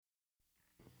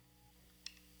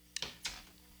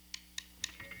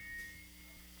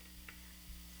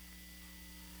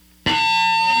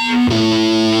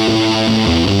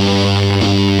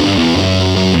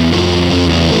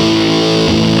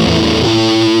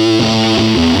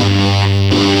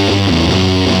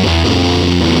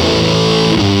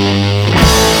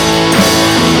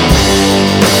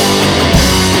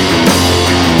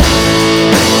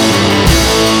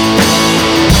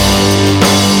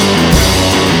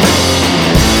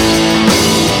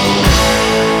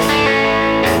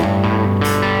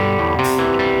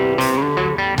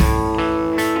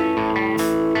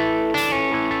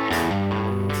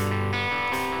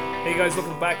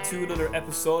back to another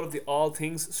episode of the All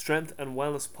Things Strength and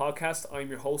Wellness podcast. I'm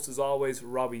your host, as always,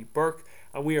 Robbie Burke,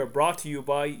 and we are brought to you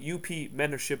by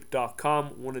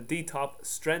upmentorship.com, one of the top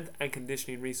strength and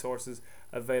conditioning resources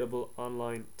available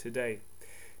online today.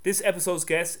 This episode's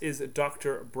guest is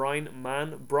Dr. Brian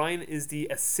Mann. Brian is the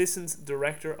Assistant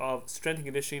Director of Strength and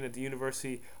Conditioning at the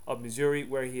University of Missouri,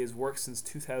 where he has worked since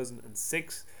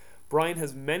 2006. Brian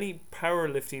has many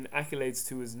powerlifting accolades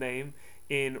to his name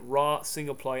in raw,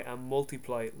 single ply and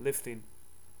multiply lifting.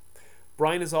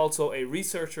 Brian is also a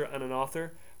researcher and an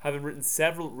author, having written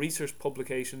several research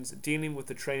publications dealing with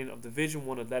the training of Division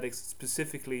 1 athletics,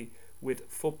 specifically with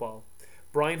football.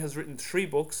 Brian has written 3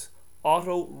 books: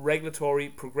 Auto-Regulatory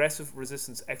Progressive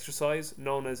Resistance Exercise,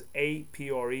 known as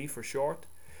APRE for short;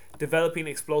 Developing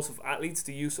Explosive Athletes,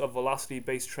 the use of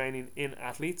velocity-based training in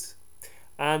athletes;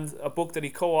 and a book that he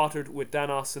co-authored with Dan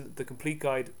Austin, The Complete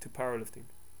Guide to Powerlifting.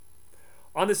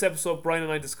 On this episode, Brian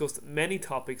and I discussed many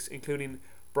topics, including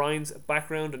Brian's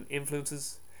background and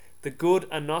influences, the good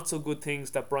and not so good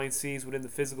things that Brian sees within the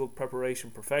physical preparation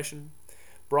profession,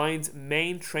 Brian's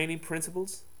main training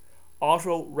principles,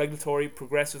 auto-regulatory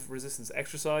progressive resistance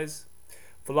exercise,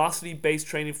 velocity-based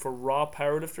training for raw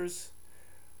powerlifters,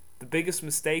 the biggest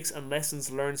mistakes and lessons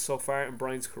learned so far in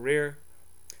Brian's career,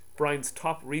 Brian's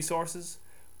top resources,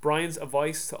 Brian's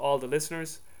advice to all the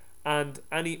listeners, and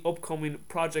any upcoming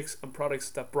projects and products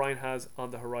that Brian has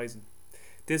on the horizon.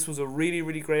 This was a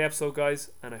really great episode, guys,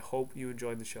 and I hope you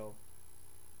enjoyed the show.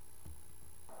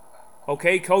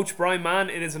 Okay, Coach Brian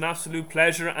Mann, it is an absolute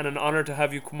pleasure and an honor to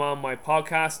have you come on my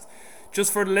podcast.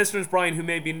 Just for the listeners, Brian, who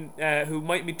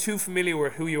might be too familiar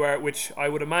with who you are, which I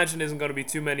would imagine isn't going to be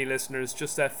too many listeners,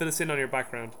 just fill us in on your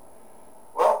background.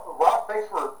 Well, Rob, thanks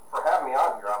for having me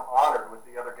on here. I'm honored with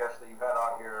the other guests that you've had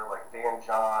on here, like Dan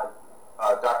John,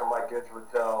 Dr. Mike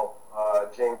Gitzratel,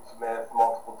 James Smith,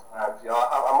 multiple times.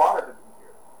 I'm honored to be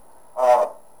here.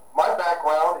 My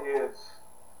background is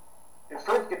in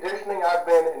strength conditioning. I've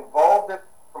been involved in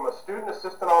from a student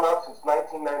assistant on up since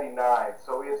 1999.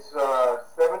 So it's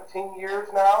 17 years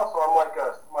now. So I'm like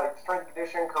my strength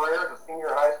conditioning career as a senior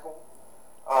in high school.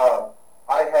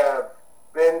 I have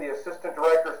been the assistant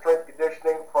director of strength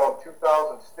conditioning from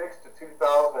 2006 to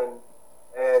 2000.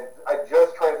 And I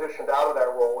just transitioned out of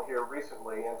that role here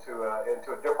recently into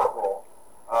a different role.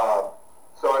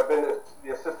 So I've been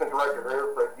the assistant director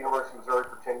here at the University of Missouri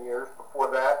for 10 years.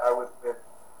 Before that, I was with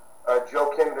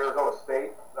Joe King at Arizona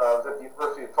State. I was at the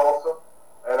University of Tulsa,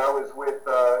 and I was with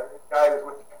a guy who's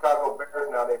with the Chicago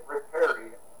Bears now named Rick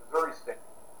Perry at Missouri State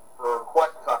for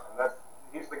quite a time.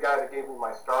 He's the guy that gave me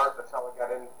my start. That's how I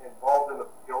got involved in the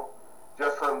field,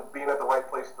 just from being at the right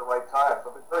place at the right time.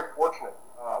 So I've been very fortunate.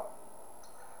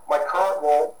 My current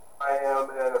role, I am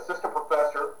an assistant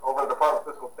professor over in the Department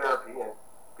of Physical Therapy, and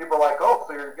people are like, "Oh,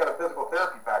 so you've got a physical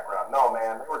therapy background?" No,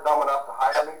 man, they were dumb enough to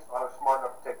hire me, so I was smart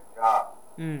enough to take the job.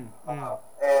 And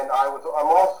I'm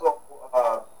also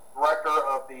director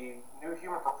of the New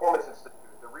Human Performance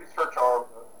Institute, the research arm,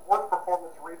 the sports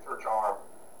performance research arm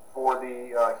for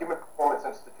the Human Performance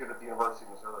Institute at the University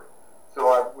of Missouri.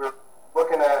 So we're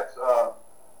looking at,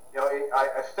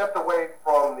 I stepped away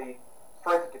from the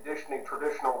strength and conditioning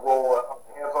traditional role,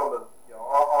 hands-on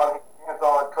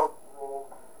coaching role,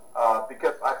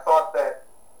 because I thought that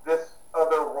this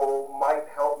other role might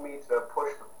help me to push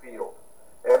the field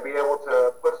and be able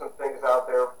to put some things out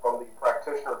there from the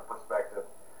practitioner's perspective.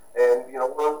 And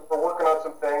we're working on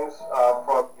some things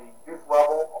from the youth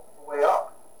level all the way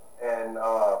up, and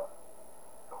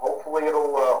hopefully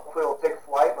it'll take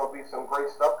flight. And there'll be some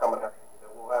great stuff coming out that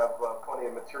we'll have plenty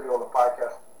of material on the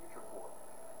podcast in the future for.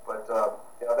 But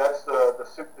that's the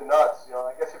soup to nuts.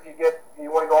 I guess if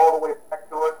you want to go all the way back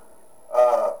to it,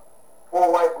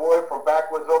 poor white boy from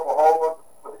backwoods Oklahoma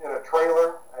in a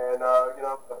trailer, and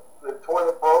the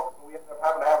toilet broke, and we ended up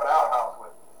having to have an outhouse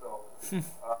with it.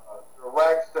 So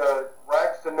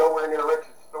rags to nowhere near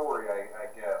riches story, I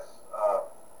guess.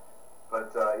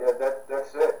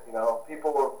 That's it.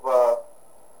 People have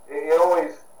it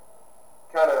always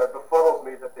kind of befuddles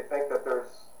me that they think that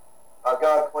I've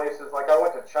gone places, like I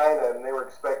went to China and they were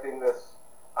expecting this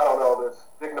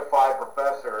dignified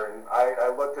professor, and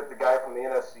I looked at the guy from the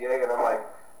NSCA and I'm like,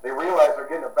 they realize they're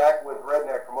getting a backwoods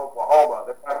redneck from Oklahoma.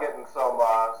 They're not getting some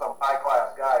high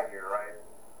class guy here, right?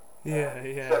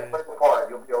 Play the part,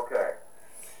 you'll be okay.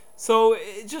 So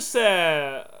just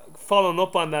following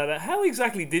up on that, how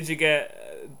exactly did you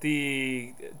get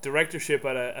the directorship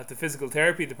at the physical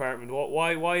therapy department?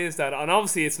 Why is that? And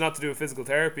obviously it's not to do with physical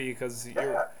therapy, because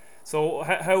you're. So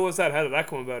how was that? How did that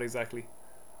come about exactly?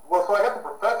 Well, so I got the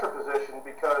professor position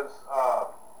because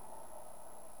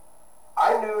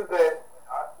I knew that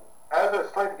as as a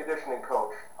strength and conditioning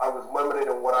coach, I was limited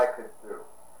in what I could do.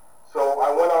 So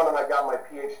I went on and I got my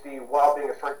PhD while being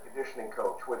a strength and conditioning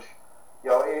coach, which,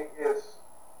 it is,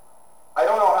 I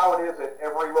don't know how it is at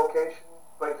every location,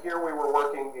 but here we were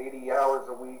working 80 hours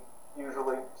a week,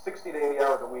 usually 60 to 80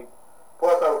 hours a week.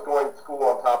 Plus I was going to school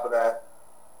on top of that.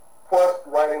 Plus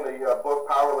writing the book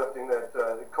Powerlifting that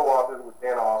co-authored with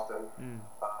Dan Austin.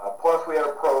 Plus we had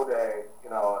a pro day,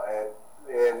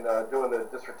 and doing the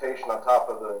dissertation on top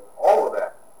of all of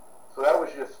that. So that was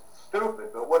just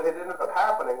stupid. But what had ended up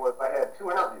happening was I had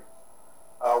 2 interviews,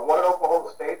 one at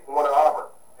Oklahoma State and one at Auburn,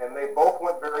 and they both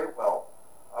went very well.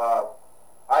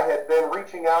 I had been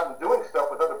reaching out and doing stuff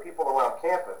with other people around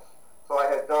campus. So I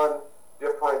had done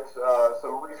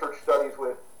some research studies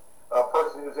with a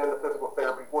person who's into physical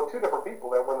therapy, 2 different people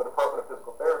that were in the Department of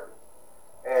Physical Therapy.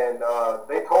 And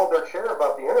they told their chair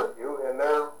about the interview, and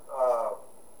their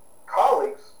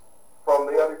colleagues from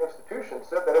the other institution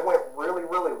said that it went really,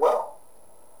 really well.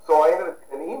 So I ended up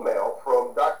getting an email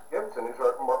from Dr. Gibson, who's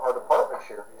our department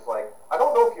chair. He's like, I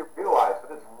don't know if you realize,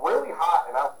 but it's really hot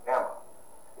in Alabama.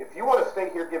 If you want to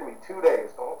stay here, give me 2 days.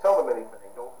 Don't tell them anything.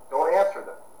 Don't answer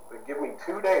them. But give me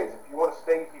 2 days if you want to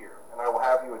stay here, and I will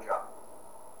have you a job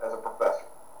as a professor.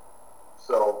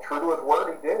 So true to his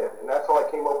word, he did, and that's how I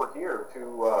came over here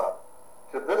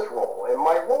to this role. And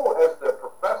my role as the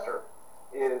professor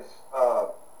is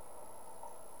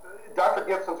Dr.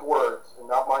 Gibson's words, and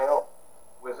not my own,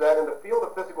 was that in the field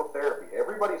of physical therapy,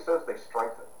 everybody says they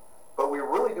strengthen, but we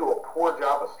really do a poor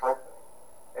job of strengthening.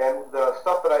 And the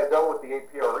stuff that I had done with the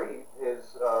APRE is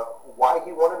why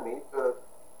he wanted me to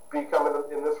become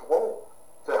in this role,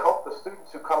 to help the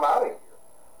students who come out of here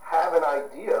have an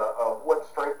idea of what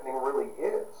strengthening really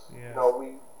is. Yeah.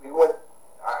 We went.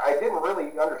 I didn't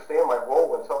really understand my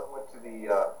role until I went to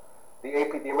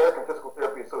the American Physical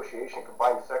Therapy Association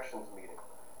Combined Sections meeting.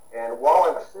 And while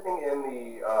I was sitting in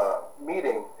the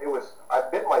meeting, I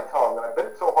bit my tongue, and I bit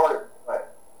it so hard it bled,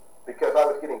 because I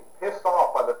was getting pissed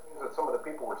off by the things that some of the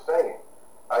people were saying.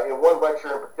 In one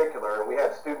lecture in particular, and we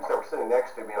had students that were sitting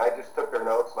next to me, and I just took their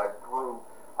notes and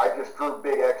I just drew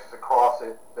big X's across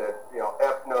it that,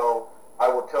 F no, I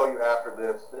will tell you after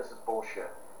this is bullshit.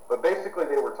 But basically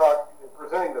they were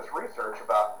presenting this research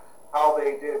about how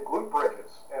they did glute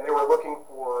bridges, and they were looking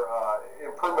for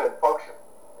improvement in function.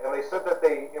 And they said that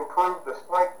they improved the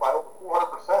strength by over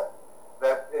 400%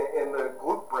 in the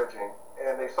glute bridging,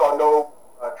 and they saw no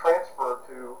transfer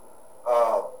to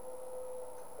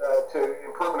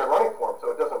improvement in running form, so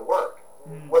it doesn't work.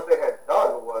 What they had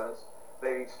done was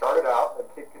they started out, the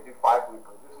kid could do 5 glute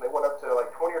bridges, and they went up to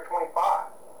like 20 or 25.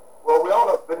 Well, we all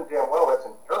know good and damn well that's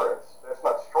endurance, that's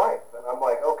not strength. And I'm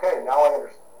like, okay, now I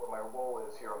understand what my role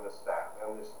is here on this staff,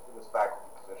 and in this faculty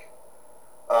position.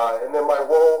 And then my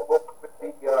role with the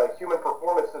Human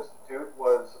Performance Institute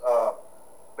was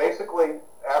basically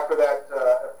after that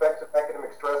effects of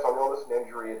academic stress on illness and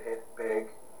injury had hit big,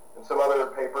 and some other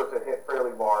papers that hit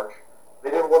fairly large. They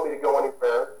didn't want me to go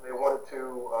anywhere. They wanted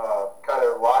to kind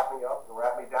of lock me up and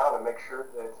wrap me down and make sure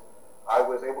that I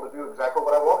was able to do exactly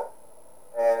what I wanted.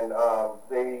 And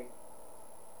they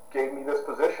gave me this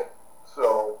position.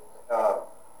 So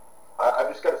I've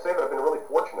just got to say that I've been really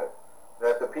fortunate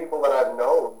that the people that I've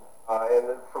known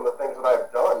and from the things that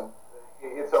I've done,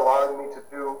 it's allowing me to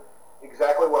do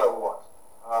exactly what I want.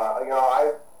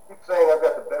 I keep saying I've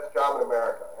got the best job in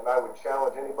America, and I would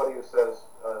challenge anybody who says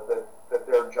that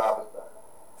their job is better.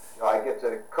 I get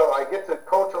to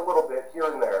coach a little bit here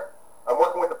and there. I'm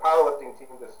working with the powerlifting team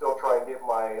to still try and get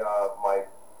my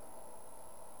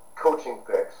coaching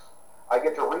fix. I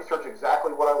get to research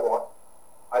exactly what I want.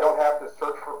 I don't have to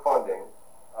search for funding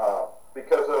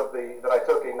because of that I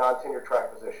took a non-tenure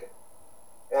track position.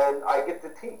 And I get to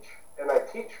teach. And I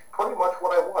teach pretty much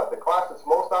what I want. The class that's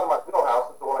most out of my wheelhouse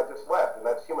is the one I just left, and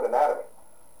that's human anatomy.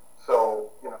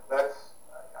 So, that's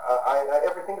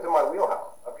everything's in my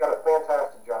wheelhouse. I've got a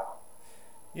fantastic job.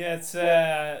 Yeah, it's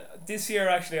this year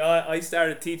actually I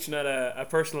started teaching at a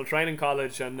personal training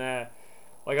college, and I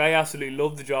absolutely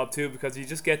love the job too, because you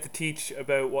just get to teach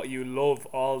about what you love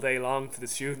all day long to the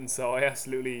students. So I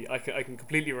can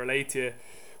completely relate to you.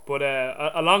 But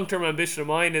a long-term ambition of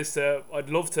mine is I'd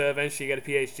love to eventually get a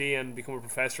PhD and become a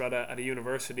professor at a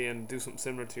university and do something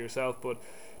similar to yourself. But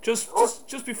just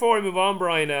before I move on,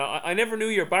 Brian, I never knew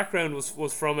your background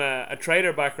was from a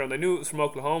trader background. I knew it was from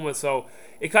Oklahoma, so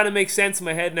it kind of makes sense in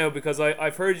my head now, because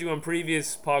I've heard you on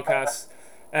previous podcasts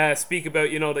speak about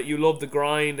that you love the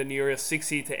grind and you're a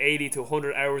 60 to 80 to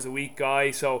 100 hours a week guy.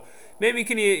 So maybe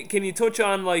can you touch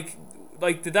on like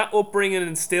did that upbringing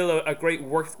instill a great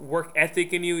work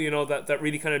ethic in you, that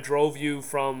really kind of drove you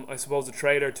from, I suppose, a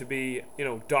trader to be,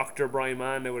 Dr. Brian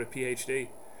Mann now with a PhD?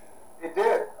 It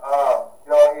did.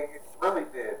 It really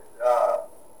did.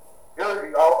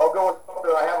 Here, I'll go into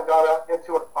something I haven't gone out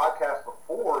into a podcast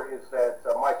before. Is that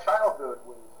my childhood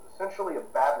was essentially a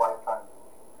bad Lifetime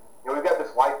movie. We've got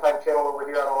this Lifetime channel over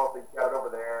here. I don't know if they've got it over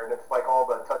there, and it's like all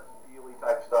the touchy-feely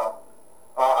type stuff.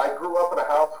 I grew up in a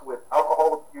house with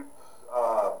alcohol abuse.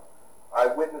 I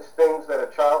witnessed things that a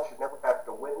child should never have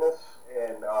to witness,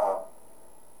 and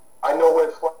I know what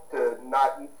it's like to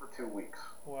not eat for 2 weeks.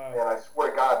 Wow. And I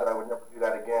swear to God that I would never do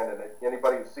that again. And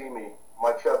anybody who see me,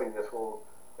 my chubbiness will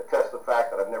attest the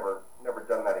fact that I've never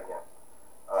done that again.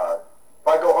 If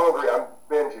I go hungry, I'm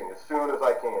binging as soon as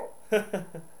I can.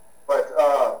 But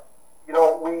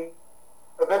we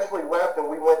eventually left, and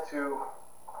we went to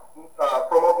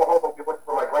from Oklahoma. We went to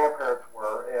where my grandparents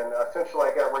were, and essentially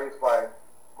I got raised by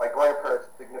my grandparents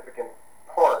a significant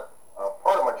part of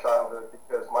my childhood,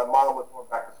 because my mom was going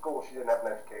back to school. She didn't have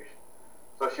an education.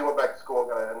 So she went back to school and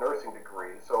got a nursing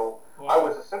degree. So wow. I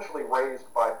was essentially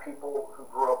raised by people who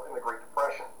grew up in the Great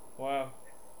Depression. Wow.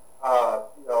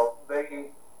 They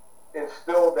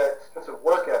instilled that sense of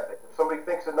work ethic. If somebody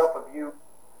thinks enough of you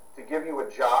to give you a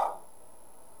job,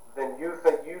 then you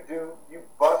think you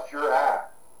bust your ass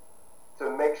to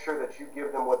make sure that you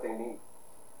give them what they need.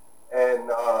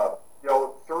 And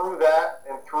through that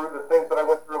and through the things that I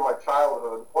went through in my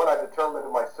childhood, what I determined to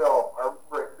myself, I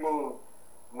remember it being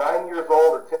 9 years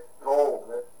old or 10 years old,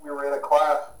 that we were in a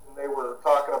class and they were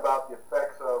talking about the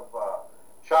effects of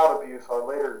child abuse on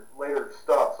later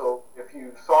stuff. So if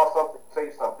you saw something,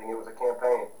 say something. It was a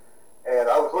campaign. And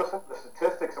I was listening to the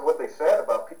statistics and what they said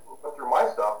about people who went through my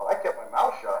stuff, and I kept my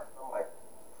mouth shut. I'm like,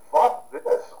 fuck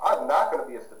this. I'm not going to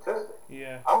be a statistic.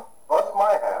 Yeah. I'm going to bust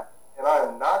my hat, and I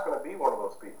am not going to be one of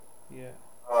those people. Yeah.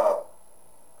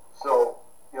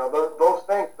 Those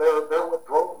things, they're what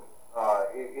drove me.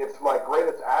 It's my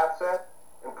greatest asset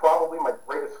and probably my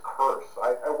greatest curse.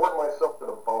 I work myself to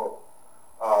the bone.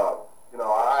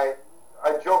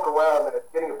 I joke around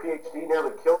that getting a PhD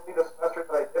nearly killed me the semester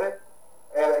that I did it,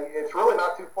 and it's really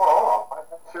not too far off. I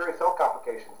had serious health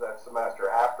complications that semester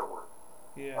afterward.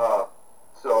 Yeah.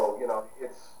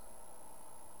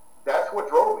 That's what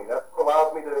drove me. That's what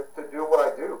allows me to do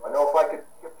what I do. I know if I could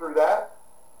get through that,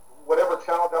 whatever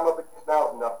challenge I'm up against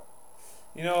now is nothing.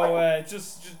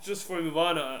 Just before we move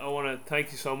on, I want to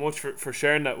thank you so much for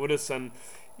sharing that with us. And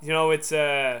it's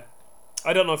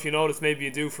I don't know if you noticed, maybe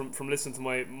you do from listening to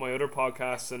my other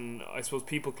podcasts, and I suppose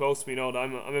people close to me know that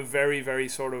I'm a very, very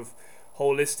sort of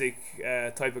holistic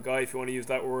type of guy, if you want to use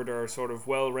that word, or sort of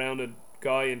well-rounded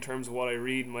guy in terms of what I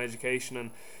read and my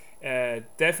education. And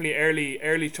definitely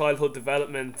early childhood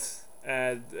development,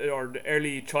 or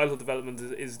early childhood development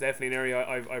is definitely an area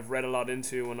I've read a lot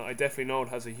into, and I definitely know it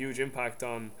has a huge impact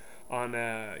on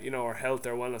our health,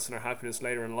 our wellness, and our happiness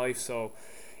later in life. So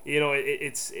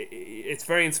it's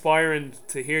very inspiring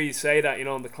to hear you say that.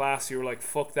 In the class you were like,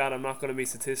 fuck that, I'm not going to be a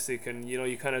statistic, and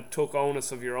you kind of took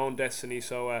onus of your own destiny.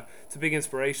 So it's a big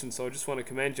inspiration. So I just want to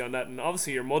commend you on that, and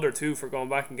obviously your mother too, for going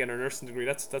back and getting her nursing degree.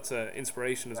 That's an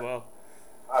inspiration as well.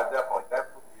 Definitely.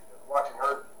 Watching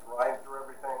her grind through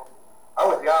everything. I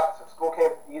was the opposite. School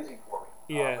came easy for me.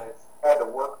 Yeah. I had to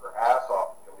work her ass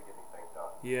off to be able to get these things done.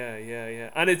 Yeah.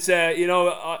 And it's I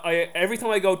every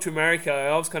time I go to America, I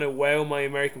always kind of wow my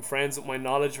American friends with my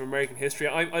knowledge of American history.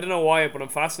 I don't know why, but I'm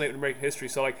fascinated with American history.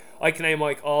 So like I can name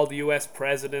like all the U.S.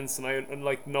 presidents, and I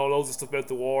know loads of stuff about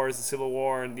the wars, the Civil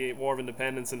War and the War of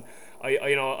Independence, and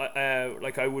I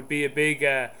would be a big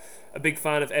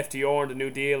fan of FDR and the New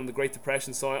Deal and the Great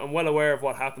Depression. So I'm well aware of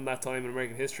what happened that time in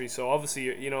American history. So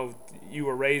obviously you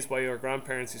were raised by your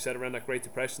grandparents, you said, around that Great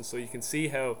Depression, so you can see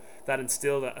how that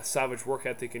instilled a savage work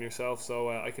ethic in yourself. So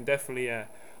I can definitely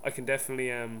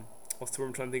what's the word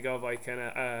I'm trying to think of, I can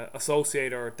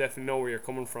associate or definitely know where you're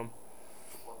coming from.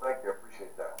 Well, thank you, I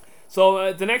appreciate that.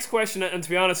 So the next question, and to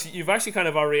be honest, you've actually kind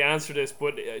of already answered this,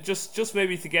 but just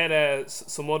maybe to get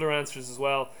some other answers as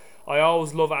well. I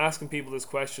always love asking people this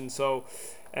question. So,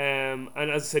 and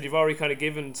as I said, you've already kind of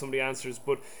given some of the answers.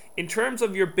 But in terms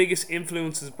of your biggest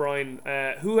influences, Brian,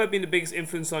 who have been the biggest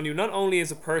influence on you? Not only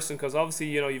as a person, because obviously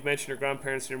you've mentioned your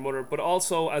grandparents and your mother, but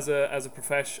also as a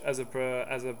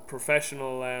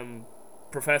professional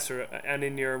professor, and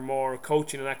in your more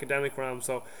coaching and academic realm.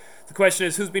 So, the question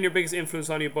is, who's been your biggest influence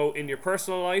on you, both in your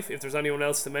personal life, if there's anyone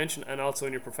else to mention, and also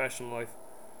in your professional life?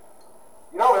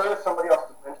 There is somebody else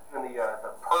to mention in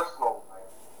the personal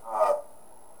life.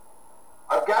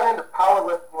 I got into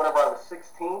powerlifting whenever I was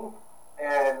 16,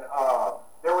 and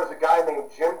there was a guy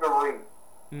named Jim DeRee.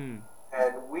 And I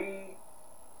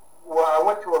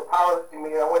went to a powerlifting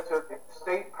meeting. I went to the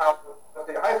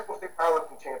high school state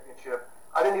powerlifting championship.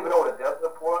 I didn't even know what a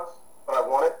deadlift was, but I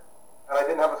won it. And I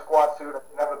didn't have a squat suit. I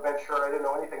didn't have a bench sure I didn't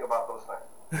know anything about those things.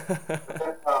 But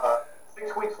then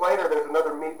 6 weeks later, there's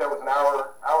another meet that was an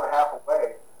hour and a half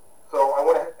away. So I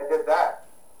went ahead and did that.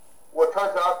 Well, it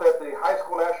turns out that the high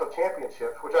school national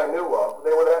championships, which I knew of,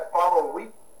 they were that following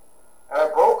week. And I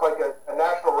broke like a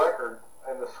national record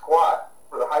in the squat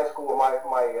for the high school in my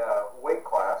weight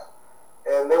class.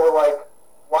 And they were like,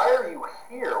 why are you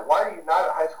here? Why are you not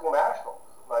at high school nationals?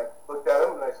 And I looked at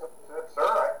them and I said,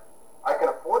 sir, I can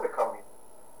afford to come here.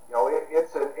 You know,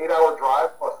 it's an 8-hour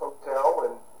drive plus hotel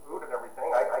and food and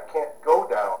everything. I can't go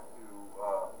down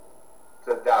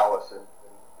to Dallas, and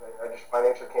I just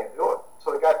financially can't do it.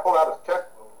 So the guy pulled out his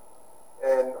checkbook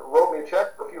and wrote me a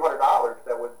check for a few $100s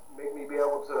that would make me be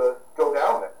able to go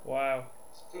down there. Wow.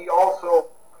 He also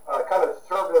kind of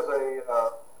served as a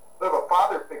bit of a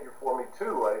father figure for me,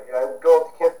 too. I would go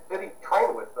up to Kansas City,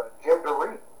 train with Jim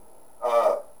DeRee.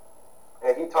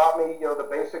 And he taught me, the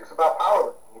basics about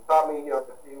powerlifting. He taught me,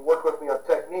 he worked with me on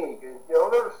technique. And, there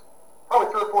was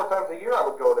probably 3 or 4 times a year I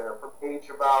would go there from age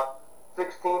about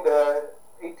 16 to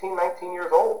 18, 19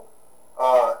 years old.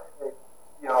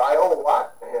 I owe a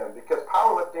lot to him because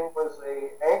powerlifting was an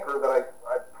anchor that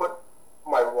I put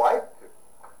my life to.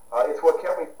 It's what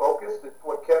kept me focused. It's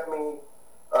what kept me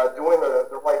doing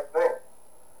the right thing.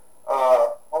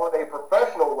 On a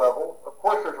professional level, of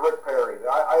course, there's Rick Perry.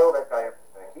 I owe that guy everything.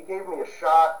 He gave me a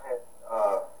shot at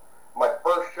my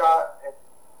first shot, and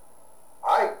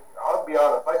I'll be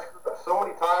honest, I screwed up so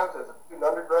many times as a student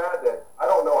undergrad that I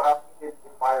don't know how he didn't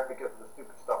get fired because of the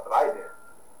stupid stuff that I did.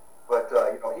 But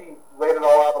he laid it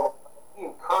all out on the line. He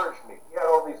encouraged me. He had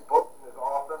all these books in his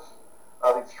office,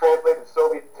 these translated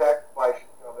Soviet text by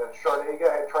that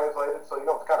Charnega had translated. So it's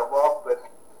kind of rough, but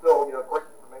still great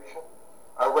information.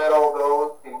 I read all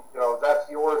those.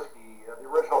 Zatsiorsky, the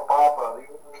original Papa, the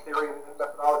English theory and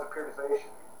methodology of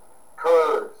periodization,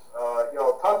 Kurz,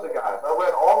 tons of guys. I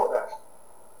read all of that,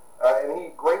 and he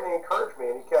greatly encouraged me,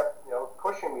 and he kept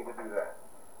pushing me to do that.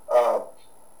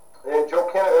 And Joe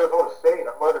Kennett at Arizona State,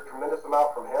 I learned a tremendous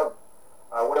amount from him.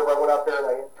 Whenever I went out there and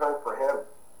I interned for him.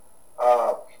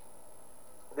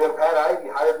 Then Pat Ivey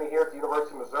hired me here at the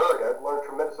University of Missouri. I learned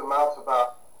tremendous amounts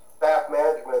about staff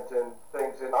management and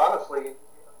things. And honestly,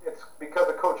 it's because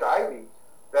of Coach Ivey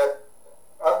that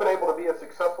I've been able to be as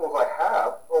successful as I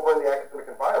have over in the academic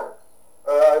environment.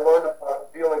 I learned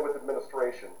about dealing with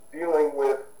administration, dealing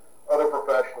with other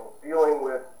professionals, dealing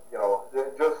with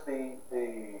just the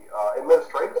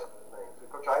administrative side of things.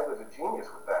 And Coach Ivey was a genius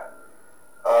with that.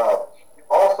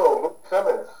 Also, Luke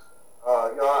Simmons.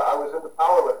 I was into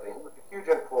powerlifting. He was a huge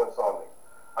influence on me.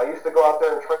 I used to go out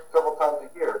there and train several times a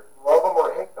year. Love him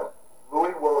or hate him,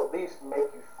 Louis will at least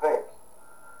make you think.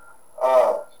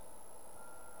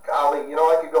 Golly,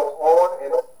 I could go on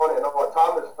and on and on.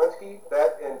 Thomas Linsky,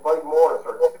 and Buddy Morris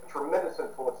are two tremendous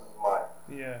influences of mine.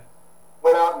 Yeah.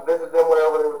 Went out and visited them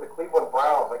whenever they were with the Cleveland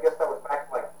Browns. I guess that was back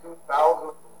in like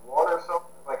 2001 or so.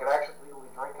 I could actually legally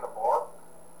drink in a bar.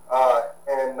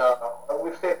 And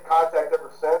we've stayed in contact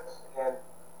ever since. And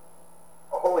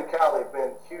holy cow, they've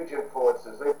been huge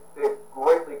influences. They've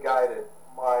greatly guided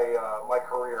my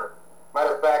career.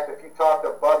 Matter of fact, if you talk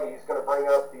to Buddy, he's going to bring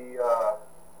up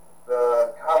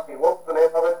what was the name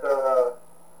of it?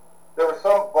 There was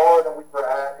some bar that we were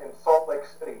at in Salt Lake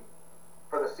City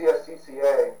for the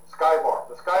CSCCA, the Sky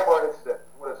Bar incident,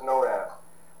 what it's known as,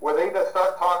 where they just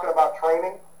start talking about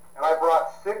training, and I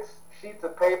brought 6 sheets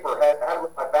of paper, had them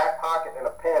in my back pocket and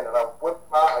a pen, and I whipped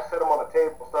them out, I set them on the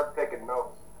table, started taking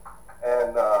notes.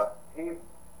 And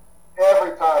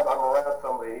every time I'm around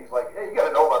somebody, he's like, hey, you got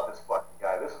to know about this fucking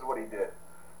guy. This is what he did.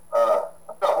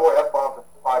 I've got more F-bombs in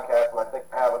the podcast than I think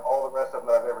I have in all the rest of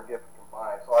them that I've ever given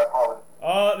combined, so I apologize.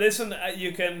 Oh, listen,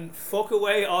 you can fuck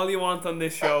away all you want on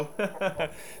this show.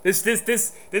 This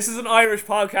is an Irish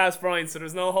podcast, Brian, so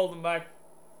there's no holding back.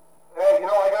 Hey,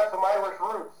 I got some Irish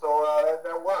roots, so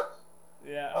that works.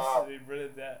 Yeah, absolutely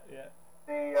brilliant. Yeah.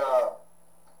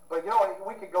 But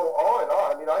we could go on and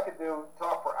on. I mean, I could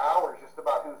talk for hours just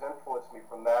about who's influenced me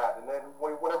from that, and then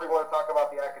whenever you want to talk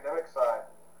about the academic side,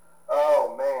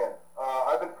 oh man,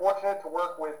 I've been fortunate to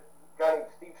work with a guy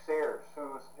named Steve Sayers,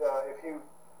 who's if you've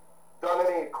done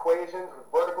any equations with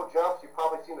vertical jumps, you've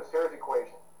probably seen the Sayers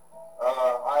equation.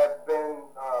 I've been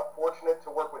fortunate to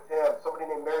work with him. Somebody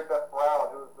named Mary Beth Brown,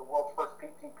 who is the world's first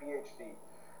PT PhD.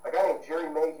 A guy named Jerry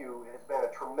Mayhew has been a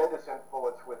tremendous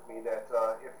influence with me that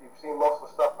if you've seen most of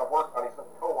the stuff I've worked on, he's been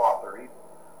a co-author. He's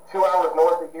 2 hours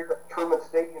north of here at Truman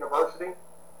State University.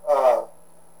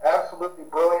 Absolutely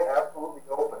brilliant, absolutely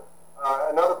open.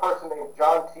 Another person named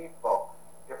John Tifo.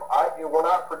 If it were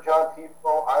not for John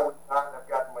Tifo, I would not have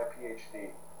gotten my PhD.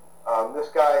 This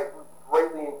guy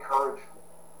greatly encouraged me.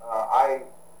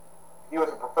 He was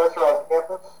a professor on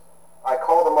campus. I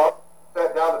called him up,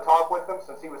 sat down to talk with him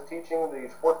since he was teaching the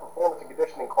sports performance and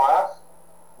conditioning class.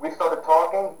 We started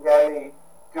talking. He had me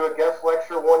do a guest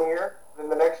lecture one year. Then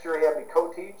the next year he had me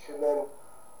co-teach, and then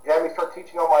he had me start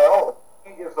teaching on my own.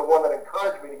 He is the one that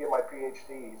encouraged me to get my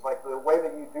PhD. He's like, the way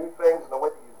that you do things and the way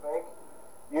that you think,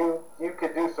 you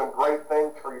could do some great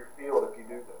things for your field if you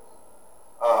do this.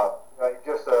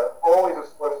 Just always a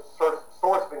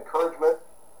source of encouragement.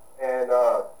 And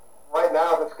right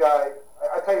now, this guy,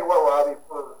 I tell you what, Robbie,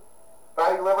 for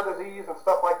fatty liver disease and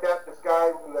stuff like that, this guy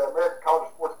in the American College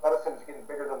of Sports Medicine is getting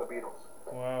bigger than the Beatles.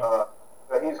 Wow.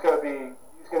 He's going to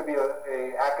be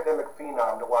a academic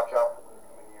phenom to watch out for in the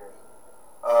coming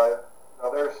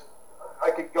years. I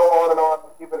could go on and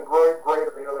on, even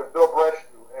greater. There's Bill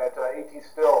Breshew at AT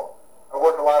Still. I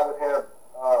work a lot with him.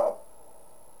 A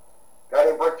guy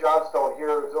named Rick Johnstone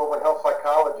here who's over in health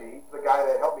psychology. He's the guy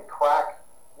that helped me crack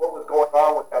what was going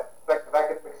on with that effective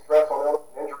academic stress on illness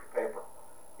and injury paper.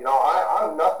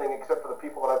 I'm nothing except for the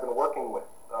people that I've been working with.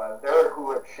 They're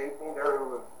who have shaped me. They're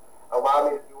who have allowed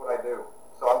me to do what I do.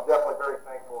 So I'm definitely very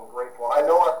thankful and grateful. And I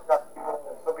know I've got people,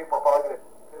 and some people are probably going to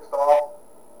be pissed off.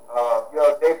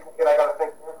 Dave Pinkett, I got to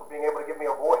thank him for being able to give me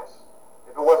a voice.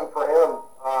 If it wasn't for him,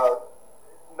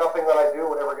 nothing that I do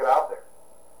would ever get out there.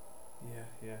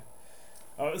 Yeah.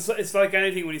 It's like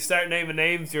anything, when you start naming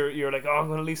names, you're like, I'm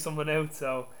going to leave someone out.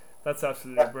 So that's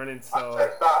absolutely brilliant. So I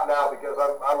stop now because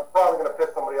I'm probably going to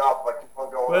piss somebody off if I keep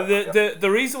on going. Well, the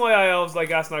reason why I always like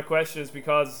asking that question is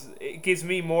because it gives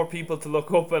me more people to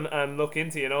look up and look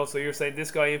into. So you're saying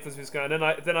this guy influenced this guy, and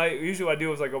then I usually what I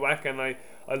do is I go back and I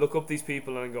look up these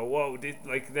people and I go, whoa,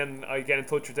 then I get in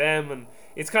touch with them, and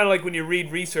it's kind of like when you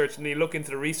read research and you look into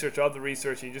the research of the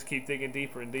research and you just keep digging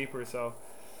deeper and deeper. So.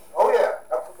 Oh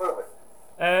yeah, absolutely.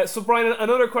 So Brian,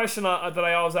 another question that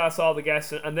I always ask all the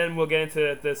guests, and then we'll get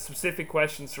into the specific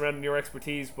questions surrounding your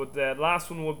expertise, but the last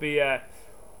one would be,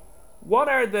 what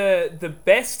are the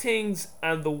best things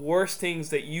and the worst things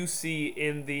that you see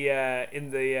in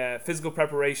the physical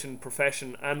preparation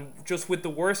profession? And just with the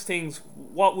worst things,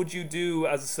 what would you do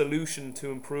as a solution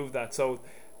to improve that? So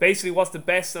basically, what's the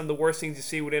best and the worst things you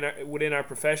see within our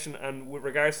profession? And with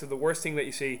regards to the worst thing that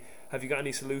you see, have you got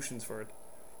any solutions for it?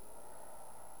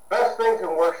 Best things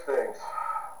and worst things.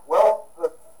 Well,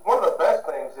 one of the best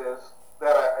things is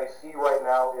that I see right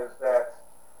now is that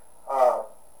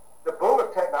the boom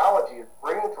of technology is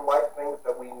bringing to light things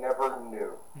that we never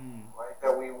knew, right?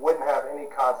 That we wouldn't have any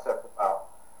concept about.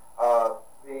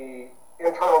 The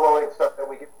internal loading stuff that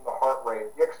we get from the heart rate,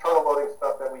 the external loading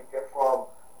stuff that we get from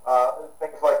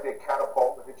things like the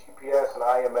catapult with the GPS and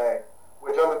IMA,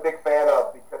 which I'm a big fan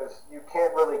of because you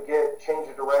can't really get change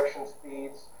of direction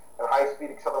speeds and high-speed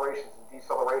accelerations and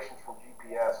decelerations from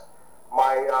GPS.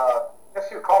 I guess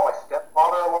you would call my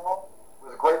stepfather-in-law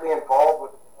was greatly involved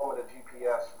with the development of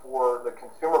GPS for the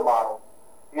consumer model.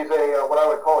 He's what I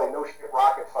would call a no-shit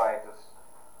rocket scientist.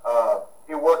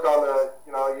 He worked on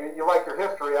you like your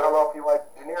history. I don't know if you like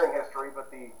engineering history, but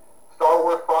the Star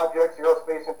Wars projects,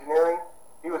 aerospace engineering,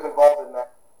 he was involved in that.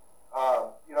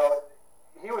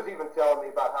 He was even telling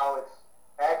me about how it's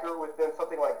accurate within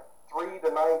something like 3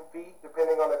 to 9 feet,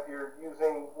 depending on if you're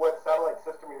using what satellite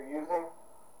system you're using,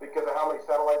 because of how many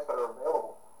satellites that are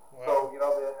available. Wow. So,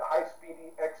 the high-speed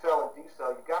XL and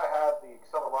decel, you got to have the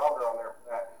accelerometer on there for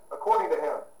that, according to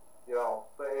him.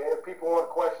 But if people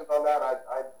want questions on that,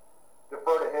 I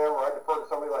defer to him, or I defer to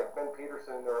somebody like Ben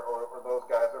Peterson or those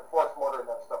guys. They're far smarter in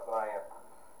that stuff than I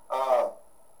am.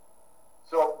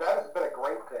 So that has been a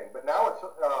great thing. But now it's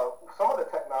some of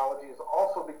the technology has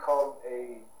also become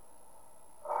a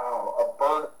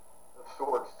burden of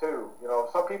sorts too.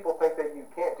 Some people think that you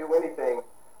can't do anything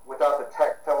without the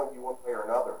tech telling you one way or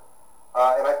another.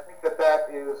 And I think that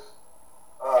is,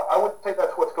 I wouldn't say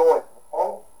that's what's going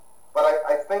wrong, but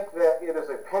I think that it is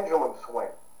a pendulum swing,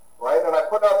 right? And I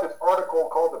put out this article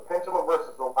called The Pendulum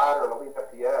versus the Ladder in Elite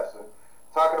FPS, and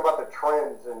talking about the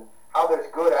trends and how there's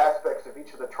good aspects of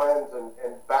each of the trends and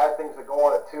bad things that go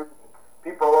on it too.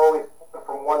 People are always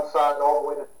from one side all the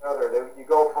way to the other. You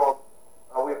go from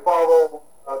we follow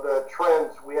the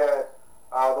trends. We had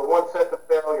the one set to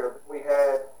failure. We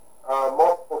had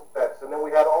multiple sets, and then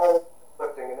we had all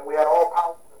lifting, and then we had all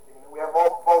powerlifting, and then we have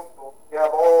all functional. We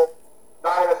have all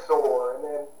dinosaur, and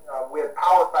then we had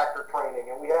power factor training,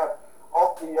 and we have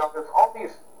all the there's all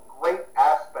these great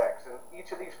aspects, and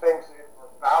each of these things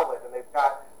are valid, and they've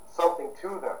got something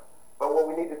to them. But what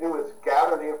we need to do is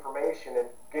gather the information and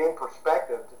gain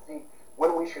perspective to see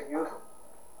when we should use them.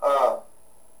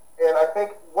 And I think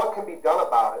what can be done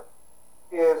about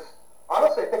it is,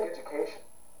 honestly, I think education,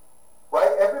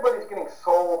 right? Everybody's getting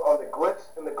sold on the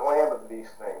glitz and the glam of these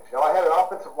things. I had an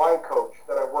offensive line coach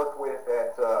that I worked with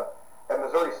at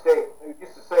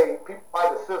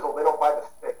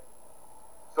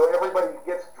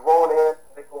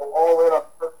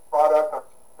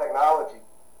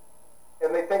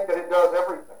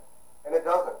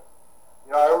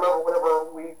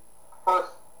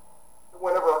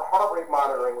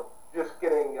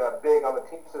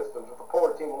systems with the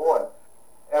Polar Team 1.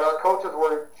 And our coaches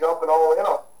were jumping all in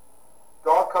on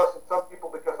dog cussing some people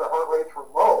because their heart rates were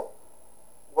low.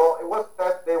 Well, it wasn't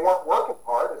that they weren't working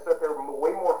hard. It's that they're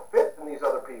way more fit than these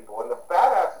other people. And the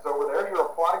fat asses over there, you're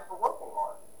applauding for working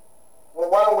hard. Well,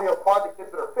 why don't we applaud the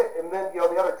kids that are fit? And then, the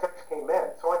other techs came in.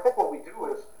 So I think what we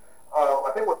do is,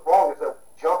 I think what's wrong is that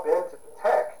we jump into the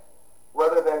tech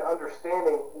rather than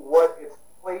understanding what its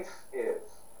place is.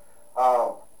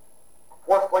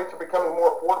 Force plates are becoming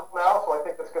more affordable now, so I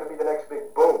think that's going to be the next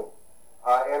big boom.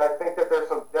 And I think that there's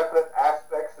some definite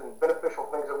aspects and beneficial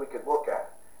things that we could look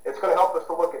at. It's going to help us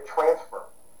to look at transfer.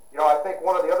 I think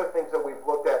one of the other things that we've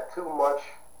looked at too much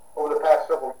over the past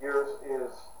several years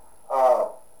is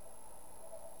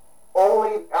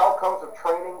only outcomes of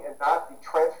training and not the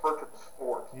transfer to the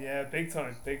sport. Yeah, big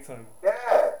time. Yeah,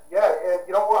 and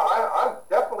you know what? I'm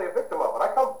definitely a victim of it.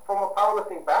 I come from a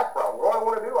powerlifting background. What do I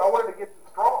want to do? I wanted to get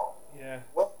strong. Yeah.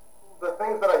 Well, the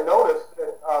things that I noticed,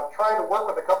 trying to work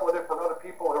with a couple of different other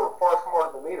people who are far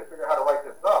smarter than me to figure out how to write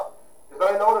this up, is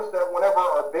that I noticed that whenever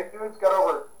our big dudes got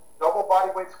over double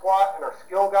bodyweight squat and our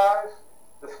skill guys,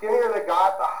 the skinnier they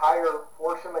got, the higher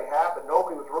portion they had, but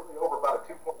nobody was really over about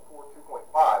a 2.4,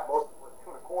 2.5. Most of them were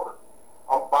 2.25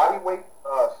 on bodyweight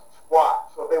squat.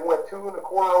 So if they went 2.25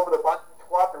 over the bodyweight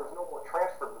squat, there was no more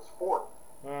transfer to the sport.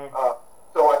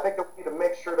 So I think that we need to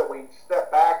make sure that we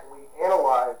step back and we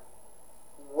analyze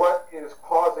what is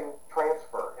causing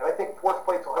transfer. And I think force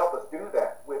plates will help us do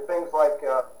that with things like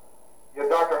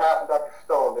Dr. Half and Dr.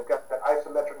 Stone. They've got that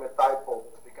isometric methylpole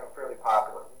that's become fairly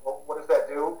popular. Well, what does that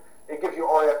do? It gives you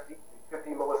RFD,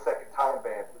 50 millisecond time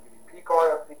bands. It gives you peak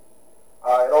RFD.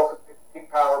 It also gives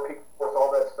peak power, peak force,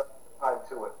 all that stuff, time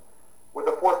to it. With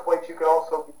the force plates, you can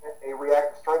also get a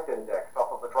reactive strength index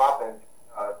off of a drop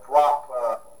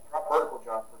vertical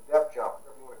jump or depth jump,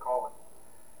 whatever you want to call it.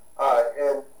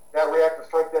 And that reactive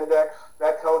strength index,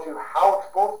 that tells you how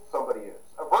exposed somebody is.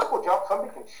 A vertical jump,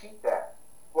 somebody can cheat that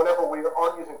whenever we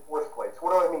aren't using force plates.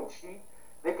 What do I mean cheat?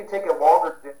 They can take a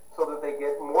longer dip so that they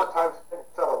get more time spent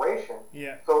acceleration.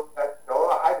 Yeah. So that the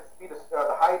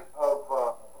height of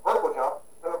a vertical jump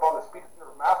depends upon the speed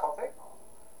of mass on takeoff.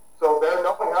 So they're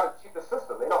knowing how to cheat the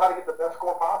system. They know how to get the best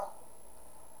score possible.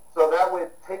 So that would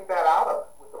take that out of it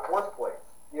with the force plates.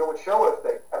 It would show us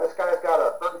that this guy's got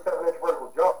a 37-inch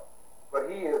vertical jump, but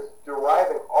he is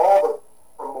deriving all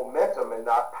from momentum and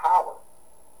not power.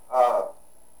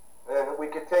 And we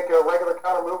could take a regular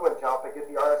counter movement jump and get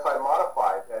the RSI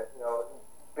modified. That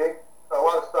a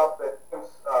lot of stuff that Tim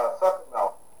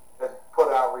Sutherland has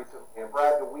put out recently, and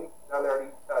Brad DeWeese down there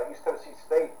at East Tennessee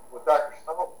State with Dr.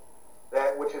 Stone,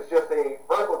 which is just a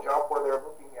vertical jump where they're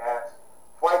looking at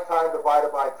flight time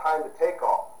divided by time to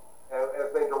takeoff,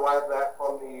 as they derive that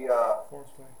from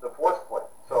the force plate.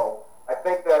 So I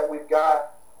think that we've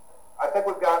got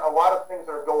a lot of things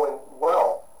that are going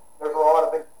well. There's a lot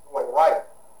of things going right,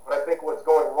 but I think what's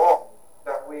going wrong is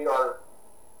that we are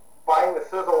buying the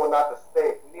sizzle and not the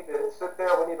steak. We need to sit there.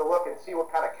 We need to look and see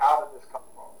what kind of cow did this come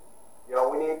from.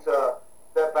 We need to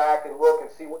step back and look and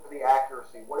see what's the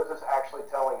accuracy. What is this actually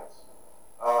telling us?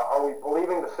 Are we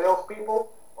believing the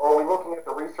salespeople, or are we looking at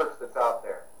the research that's out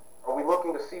there? Are we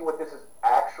looking to see what this is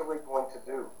actually going to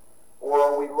do? Or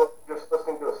are we just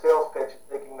listening to a sales pitch and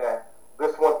thinking that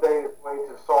this one thing is going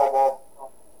to solve all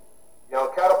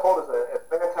problems? Catapult is a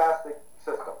fantastic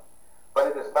system, but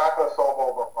it is not going to solve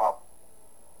all of our problems.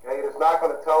 Okay? It is not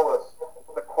going to tell us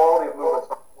what the quality of movements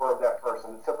are of that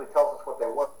person. It simply tells us what they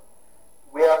want.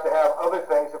 We have to have other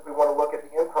things if we want to look at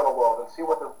the internal load and see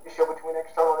what the ratio between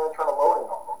external and internal loading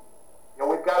are.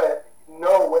 We've got to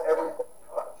know what everything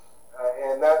does,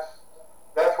 and that's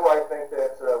where I think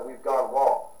that we've gone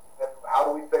wrong. How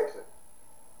do we fix it?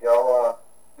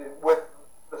 With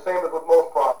the same as with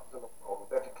most problems in the world,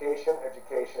 with education.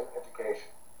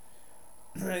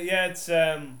 Yeah,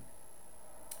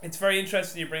 it's very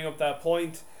interesting you bring up that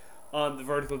point on the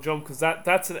vertical jump, because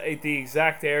that's the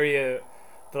exact area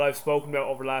that I've spoken about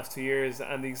over the last 2 years,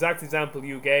 and the exact example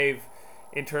you gave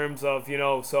in terms of,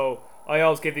 so I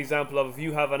always give the example of if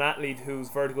you have an athlete whose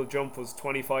vertical jump was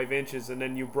 25 inches and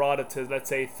then you brought it to, let's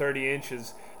say, 30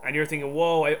 inches, and you're thinking,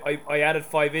 whoa, I added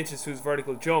 5 inches to his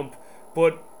vertical jump,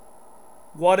 but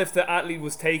what if the athlete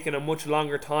was taking a much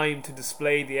longer time to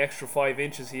display the extra 5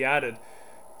 inches he added?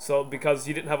 So because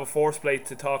you didn't have a force plate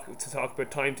to talk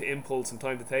about time to impulse and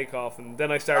time to take off, and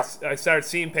then I started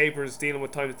seeing papers dealing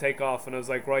with time to take off, and I was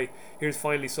like, right, here's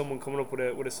finally someone coming up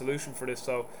with a solution for this.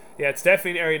 So yeah, it's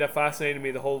definitely an area that fascinated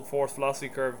me, the whole force velocity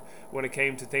curve, when it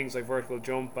came to things like vertical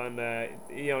jump, and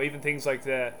even things like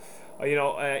I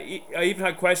even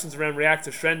had questions around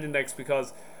reactive strength index,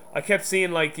 because I kept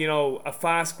seeing a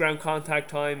fast ground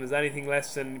contact time is anything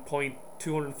less than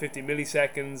 250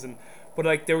 milliseconds, but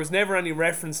like there was never any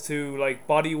reference to like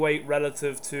body weight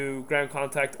relative to ground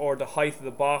contact or the height of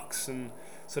the box, and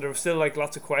so there were still like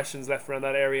lots of questions left around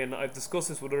that area. And I've discussed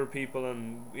this with other people,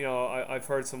 and I've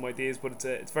heard some ideas, but it's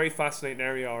a very fascinating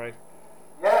area, all right.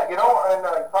 Yeah, and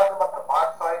talking about the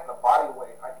box height and the body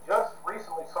weight, I just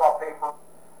recently saw a paper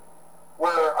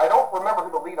where I don't remember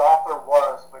who the lead author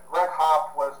was, but Greg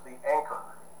Hoff was the anchor.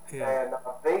 Yeah. And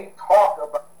they talked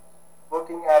about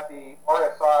looking at the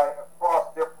RSI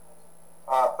across different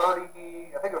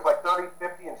 30, I think it was like 30,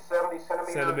 50, and 70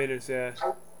 centimeters, yeah.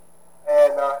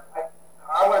 And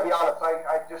I'm going to be honest,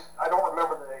 I don't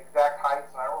remember the exact heights,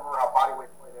 and I don't remember how body weight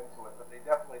played into it, but they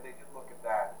did look at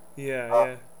that.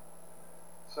 Yeah.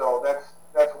 So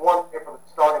that's one paper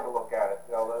that's starting to look at it.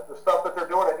 The stuff that they're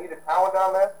doing at Needed Talent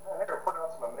down there, they're putting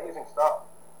out some amazing stuff.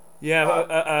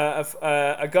 Yeah,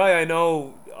 a guy I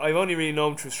know, I've only really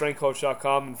known him through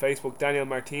StrengthCoach.com and Facebook, Daniel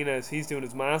Martinez. He's doing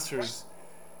his masters.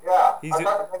 Yeah, I've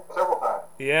talked to him several times.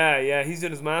 Yeah, he's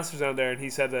doing his masters down there, and he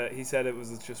said it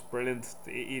was just brilliant.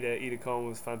 Ida Cohen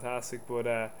was fantastic.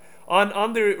 But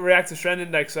on the Reactive Strength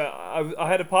Index, I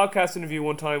had a podcast interview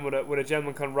one time with a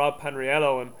gentleman called Rob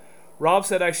Panriello, and Rob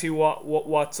said actually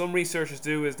what some researchers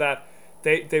do is that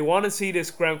they want to see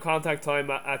this ground contact time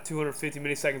at 250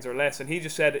 milliseconds or less, and he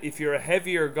just said if you're a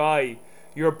heavier guy,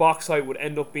 your box height would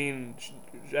end up being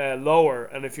lower,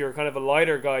 and if you're kind of a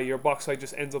lighter guy, your box height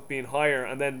just ends up being higher,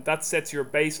 and then that sets your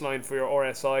baseline for your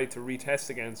RSI to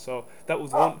retest again. So that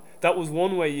was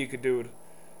one way you could do it.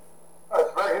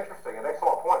 That's very interesting, an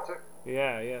excellent point too.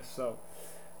 Yeah. So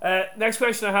next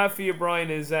question I have for you, Brian,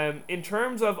 is in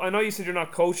terms of, I know you said you're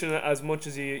not coaching as much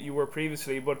as you were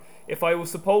previously, but if I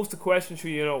was supposed to question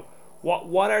you,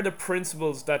 what are the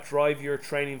principles that drive your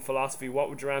training philosophy? What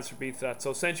would your answer be to that?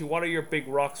 So essentially, what are your big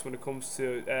rocks when it comes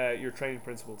to your training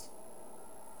principles?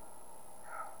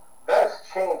 That has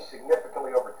changed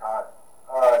significantly over time.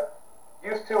 I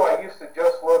used to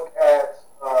just look at,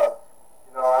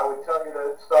 I would tell you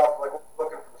the stuff like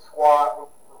looking for the squat,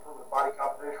 looking for improvement of body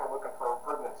composition, or looking for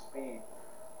improvement in speed.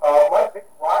 My big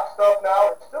rock stuff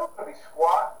now, it's still going to be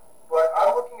squat, but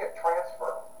I'm looking at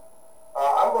transfer.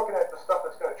 I'm looking at the stuff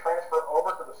that's going to transfer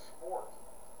over to the sport.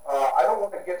 I don't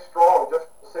want to get strong just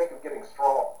for the sake of getting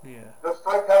strong. Yeah. Does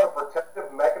strength have a protective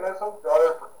mechanism? Are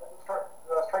there protective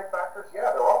strength factors?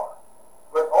 Yeah, there are.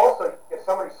 But also, you get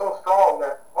somebody so strong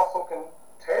that muscle can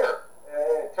tear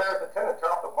at the tendon,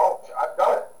 tear off the bone. I've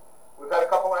done it. We've had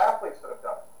a couple of athletes that have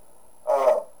done it.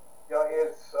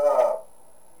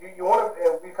 You want to,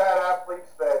 and we've had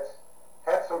athletes that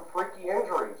had some freaky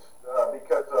injuries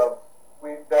because of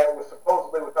that was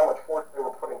supposedly with how much force they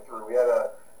were putting through. We had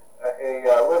a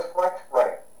Liz Frank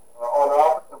sprain on an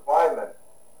offensive lineman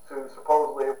who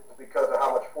supposedly it was because of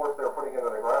how much force they were putting into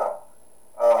the ground.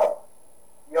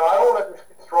 I don't want to just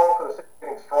get strong for the sake of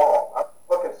getting strong. I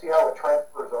look and see how it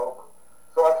transfers over.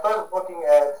 So I started looking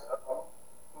at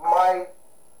my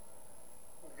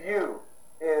view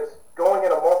is going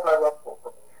in a multi-level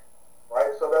approach,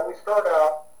 right? So that we start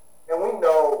out, and we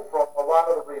know from a lot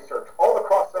of the research, all the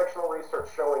cross-sectional research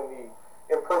showing the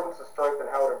improvements of strength and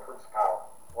how it improves power,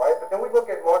 right? But then we look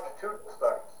at longitudinal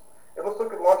studies. And let's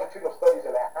look at longitudinal studies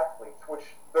in athletes, which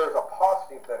there's a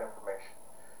paucity of that information.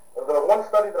 The one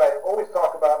study that I always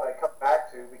talk about and I come back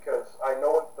to because I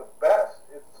know it's the best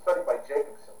is a study by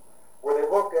Jacobson, where they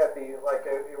looked at it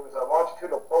was a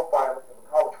longitudinal profiling of a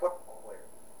college football player.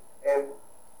 And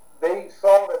they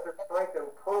saw that their strength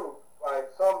improved by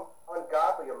some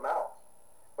ungodly amount.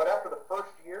 But after the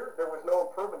first year, there was no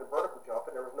improvement in vertical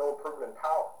jump, and there was no improvement in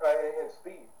power, in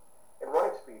speed, in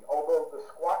running speed, although the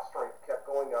squat strength kept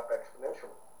going up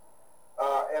exponentially.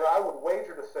 And I would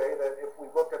wager to say that if we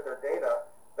look at their data,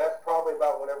 that's probably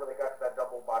about whenever they got to that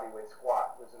double bodyweight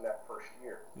squat was in that first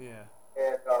year. Yeah.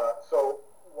 And so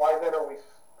why then are we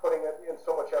putting in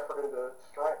so much effort into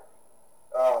strength?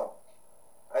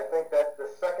 I think that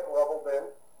the second level then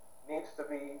needs to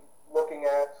be looking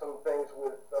at some things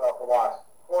with velocity.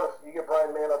 Of course, you get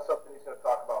Brian Mann on something, he's going to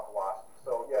talk about velocity.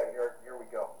 So yeah, here we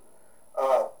go.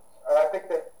 And I think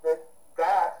that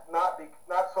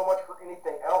not so much for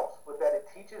anything else, but that it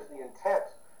teaches the intent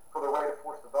for the rate of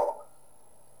force development.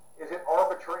 Is it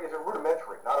arbitrary? Is it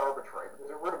rudimentary? Not arbitrary, but is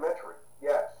it rudimentary?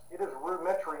 Yes. It is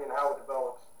rudimentary in how it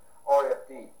develops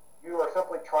RFD. You are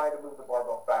simply trying to move the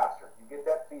barbell faster. You get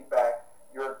that feedback.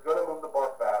 You're going to move the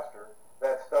bar faster.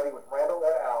 That study with Randall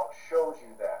et al. Shows you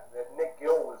that Nick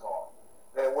Gill was on.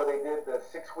 That where they did the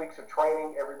 6 weeks of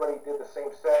training, everybody did the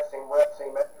same set, same reps,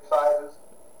 same exercises.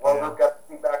 One group got the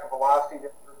feedback of velocity,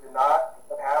 the other group did not.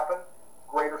 What happened?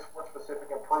 Greater sport-specific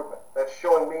improvement. That's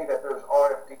showing me that there's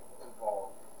RFD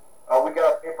involved. We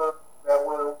got a paper that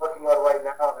we're working on right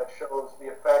now that shows the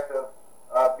effect of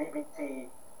VBT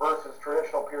versus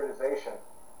traditional periodization.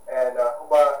 And that's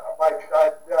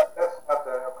not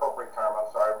the appropriate term,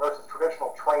 I'm sorry, versus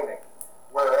traditional training,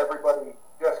 where everybody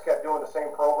just kept doing the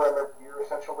same program every year,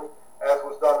 essentially, as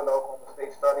was done in the Oklahoma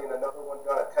State study, and another one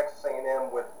done at Texas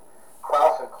A&M with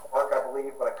Krause and Clark, I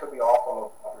believe, but I could be off on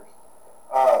those authors.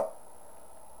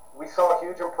 We saw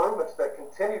huge improvements that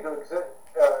continue to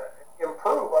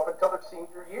improve up until their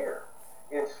senior year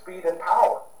in speed and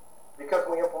power because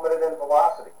we implemented in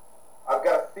velocity. I've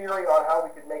got a theory on how we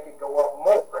could make it go up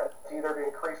more, and it's either to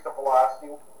increase the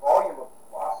velocity, volume of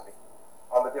velocity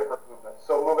on the different movements.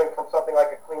 So moving from something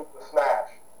like a clean to a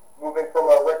snatch, moving from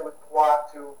a regular squat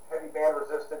to heavy band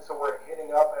resistance, so we're hitting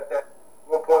up at that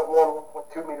 1.1,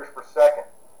 1.2 meters per second.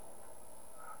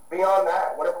 Beyond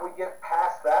that, whenever we get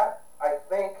past that, I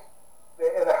think,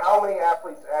 and how many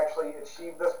athletes actually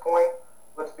achieve this point,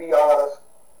 let's be honest,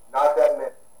 not that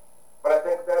many. But I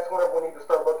think that's whenever we need to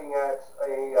start looking at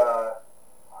a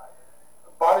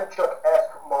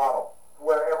Bondarchuk-esque model,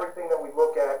 where everything that we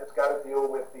look at has got to deal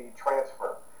with the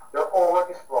transfer. They're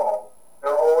already strong,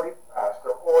 they're already fast,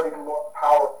 they're already more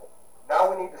powerful. Now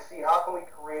we need to see how can we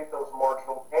create those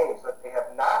marginal gains that they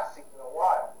have not seen in a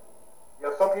while. You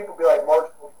know, some people be like,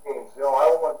 marginal gains. You know, I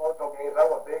don't want marginal gains, I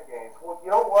want big gains. Well, you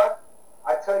know what?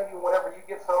 I tell you, whenever you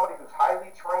get somebody who's highly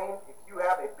trained, if you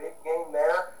have a big gain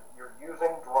there, you're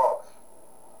using drugs.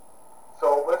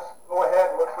 So let's go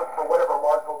ahead and let's look for whatever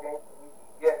marginal gains we can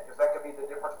get, because that could be the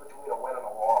difference between a win and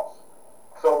a loss.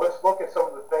 So let's look at some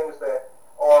of the things that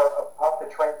are about the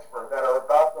transfer, that are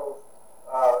about those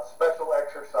special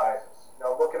exercises. You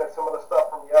know, looking at some of the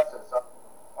stuff from Yes's.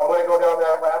 I'm going to go down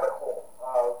that rabbit hole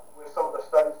with some of the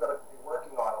studies that I've been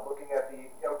working on. I'm looking at the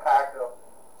impact of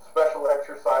special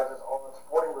exercises on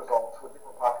sporting results with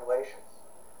different populations.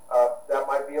 That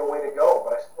might be a way to go,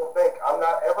 but I still think I'm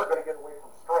not ever going to get away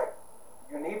from strength.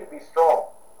 You need to be strong.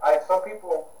 Some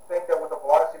people think that with the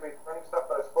velocity-based training stuff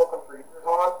that I've spoken for years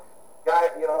on,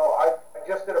 I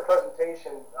just did a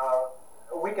presentation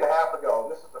a week and a half ago,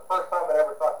 and this is the first time that I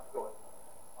ever thought to do it.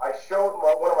 I showed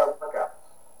one of my workouts,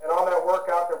 and on that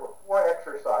workout there were 4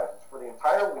 exercises for the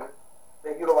entire week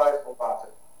that utilized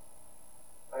velocity.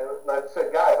 And I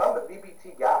said, guys, I'm the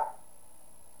VBT guy,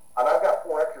 and I've got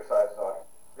 4 exercises on it.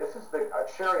 This is the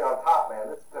cherry on top, man.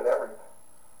 This isn't everything.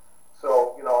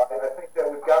 So, I think that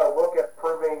we've got to look at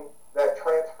proving that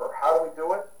transfer. How do we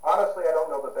do it? Honestly, I don't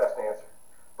know the best answer.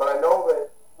 But I know that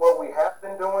what we have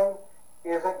been doing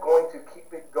isn't going to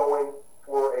keep it going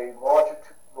for a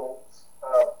longitudinal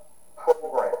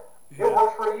program. Yeah. It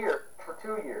works for a year, for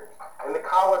 2 years. In the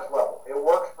college level, it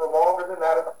works for longer than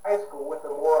that at the high school with the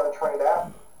more untrained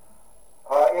athletes.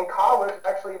 In college,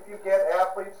 actually, if you get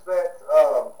athletes that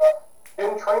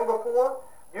didn't train before,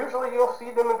 usually you'll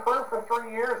see them improve for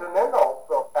 3 years, and then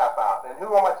they'll tap out. And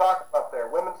who am I talking about there?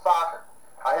 Women's soccer.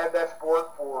 I had that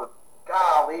sport for,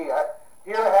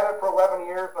 here I had it for 11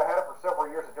 years, and I had it for several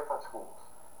years at different schools.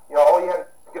 All you had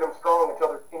to get them strong until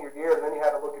their senior year, and then you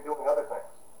had to look at doing other things.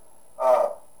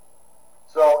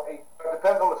 So it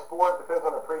depends on the sport, it depends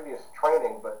on the previous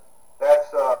training, but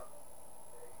that's,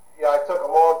 I took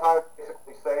a long time to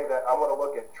basically say that I'm going to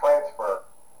look at transfer,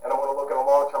 and I'm going to look at a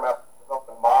long-term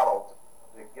development model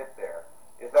to get there.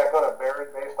 Is that going to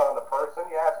vary based on the person?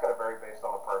 Yeah, it's going to vary based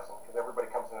on the person, because everybody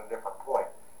comes in a different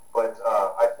point. But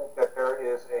I think that there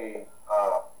is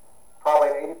probably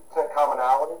an 80%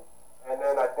 commonality, and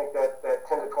then I think that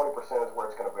 10 to 20% is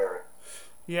where it's going to vary.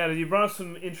 Yeah, you brought up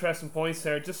some interesting points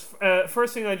there. Just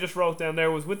first thing I just wrote down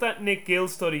there was with that Nick Gill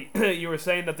study, you were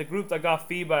saying that the group that got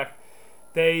feedback,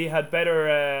 they had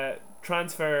better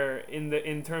transfer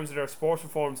in terms of their sports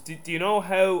performance. Do you know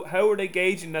how are they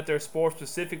gauging that their sport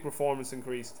specific performance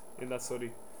increased in that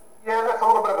study? Yeah, that's a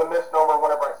little bit of a misnomer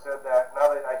whenever I said that.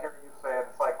 Now that I hear you say it,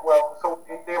 it's like, well, so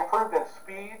they improved in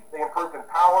speed, they improved in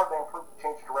power, they improved in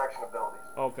change direction abilities.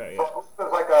 Okay, yeah. So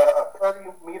there's like a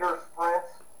 30-meter sprint,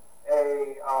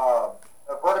 a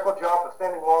vertical jump, a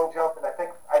standing long jump, and I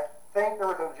think there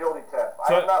was an agility test.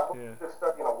 So, I have not looked at this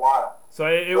study in a while. So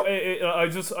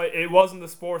it wasn't a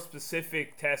sport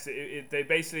specific test. They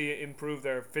basically improved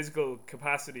their physical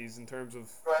capacities in terms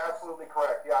of. You're absolutely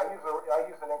correct. Yeah, I used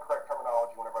an incorrect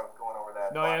terminology whenever I was going over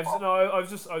that. I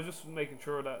was just making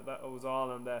sure that was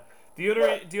all. And the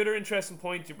other interesting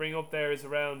point you bring up there is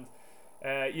around,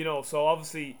 so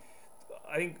obviously,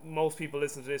 I think most people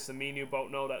listen to this, and me and you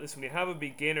both know that. Listen, when you have a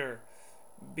beginner.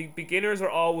 Beginners are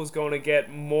always going to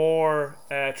get more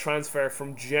transfer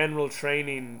from general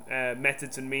training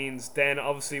methods and means than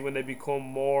obviously when they become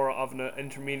more of an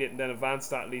intermediate and then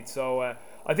advanced athlete. So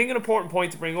I think an important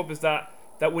point to bring up is that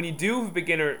when you do have a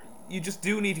beginner, you just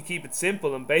do need to keep it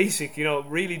simple and basic.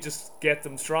 Really just get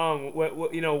them strong.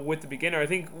 With the beginner, I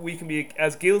think we can be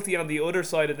as guilty on the other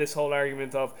side of this whole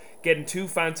argument of getting too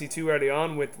fancy too early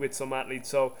on with some athletes.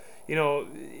 So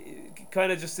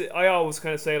kind of just, I always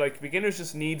kind of say, like, beginners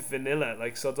just need vanilla,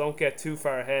 like, so don't get too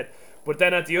far ahead. But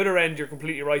then at the other end, you're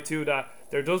completely right too, that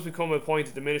there does become a point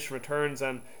of diminishing returns,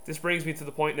 and this brings me to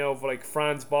the point now of like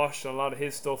Franz Bosch and a lot of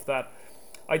his stuff, that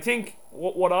I think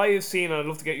what I have seen, and I'd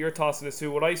love to get your thoughts on this too.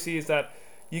 What I see is that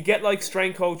you get like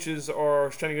strength coaches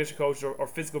or strength and conditioning coaches or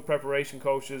physical preparation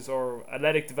coaches or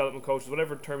athletic development coaches,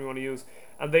 whatever term you want to use,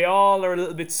 and they all are a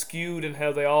little bit skewed in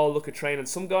how they all look at training.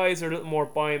 Some guys are a little more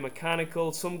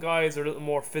biomechanical, some guys are a little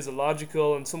more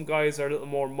physiological, and some guys are a little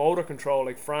more motor control,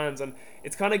 like Franz. And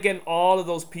it's kind of getting all of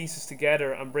those pieces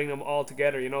together and bring them all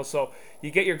together, So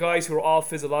you get your guys who are all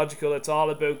physiological. It's all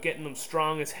about getting them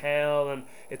strong as hell, and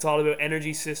it's all about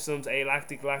energy systems,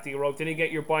 alactic, lactic aerobic. Then you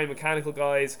get your biomechanical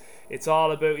guys. It's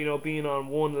all about being on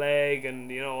one leg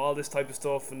and all this type of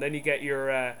stuff. And then you get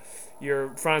your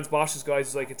Franz Bosch's guys.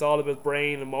 It's like it's all about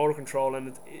brain and motor control,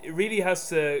 and it really has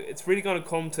to. It's really going to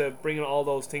come to bringing all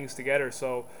those things together.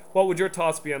 So, what would your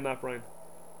thoughts be on that, Brian?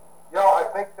 I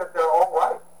think that they're all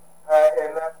right,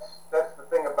 and that's the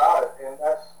thing about it. And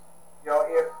that's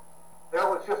if there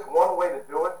was just one way to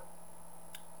do it,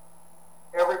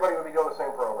 everybody would be doing the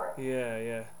same program.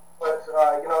 Yeah. But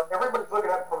everybody's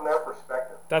looking at it from their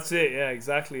perspective. That's it. Yeah,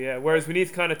 exactly. Yeah. Whereas we need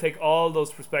to kind of take all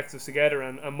those perspectives together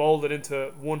and mold it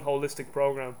into one holistic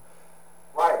program.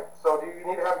 Right. So do you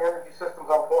need to have your energy systems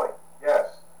on point? Yes.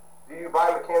 Do you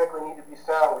biomechanically need to be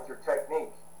sound with your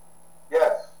technique?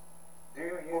 Yes. Do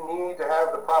you need to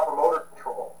have the proper motor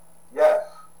control? Yes.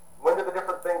 When do the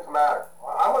different things matter?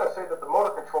 Well, I'm going to say that the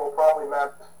motor control probably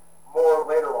matters more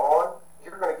later on.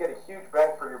 You're going to get a huge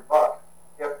bang for your buck.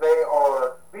 If they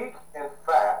are weak and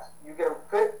fat, you get them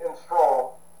fit and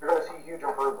strong, you're going to see huge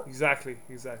improvements. Exactly,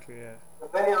 yeah.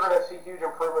 But then you're going to see huge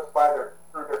improvements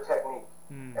through their technique.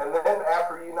 And then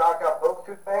after you knock out those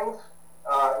two things,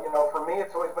 for me,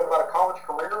 it's always been about a college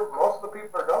career. Most of the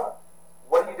people are done.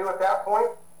 What do you do at that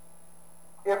point?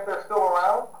 If they're still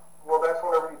around, well, that's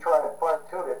whenever you try and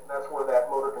fine-tune it, and that's where that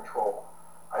motor control,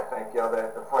 I think,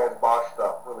 the Franz Bosch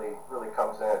stuff really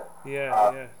comes in.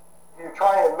 Yeah. You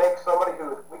try and make somebody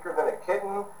who is weaker than a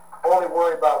kitten only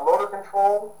worry about motor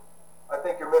control, I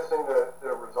think you're missing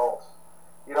the results.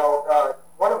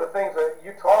 One of the things that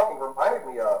you talking reminded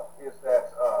me of is that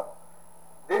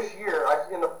this year,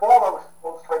 in the fall, I was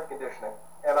full strength conditioning,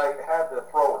 and I had the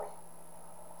throwers.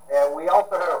 And we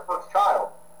also had our first child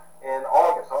in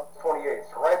August 28th,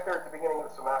 so right there at the beginning of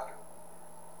the semester.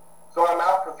 So I'm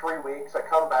out for 3 weeks. I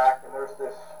come back, and there's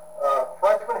this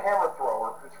freshman hammer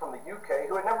thrower who's from the UK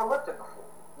who had never lifted before,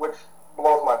 which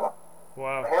blows my mind.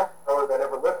 Wow. A hammer thrower that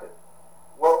never lifted.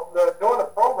 Well, doing the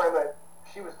program that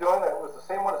she was doing that was the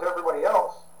same one as everybody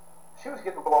else, she was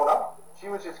getting blown up. She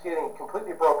was just getting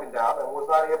completely broken down and was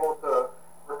not able to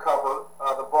recover.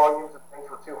 The volumes and things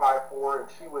were too high for her, and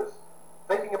she was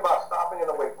thinking about stopping in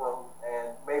the weight room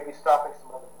and maybe stopping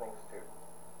some other things too.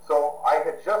 So I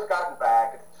had just gotten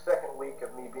back. It's the second week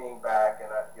of me being back, and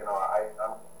I'm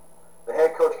the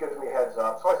head coach gives me a heads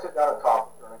up. So I sit down and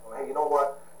talk with her, and I go, hey, you know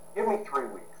what? Give me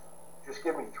 3 weeks. Just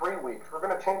give me 3 weeks. We're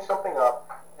going to change something up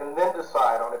and then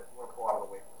decide on if you want to pull out of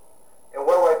the weight. And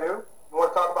what do? You want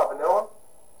to talk about vanilla?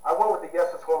 I went with the yes,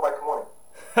 it's 1 by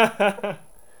 20.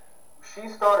 She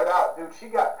started out, dude, she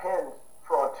got pinned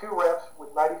for on 2 reps with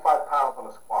 95 pounds on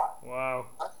a squat. Wow.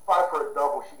 That's 5 for a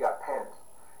double. She got pinned.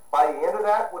 By the end of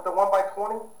that, with the 1 by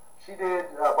 20, she did,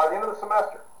 by the end of the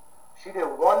semester, she did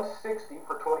 160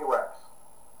 for 20 reps.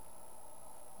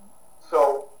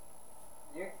 So,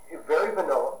 very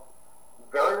vanilla,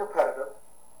 very repetitive.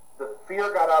 The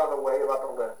fear got out of the way about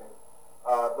the lifting.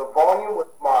 The volume was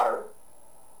moderate,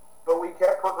 but we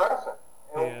kept progressing.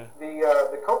 And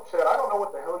the coach said, I don't know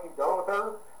what the hell you've done with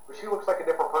her, but she looks like a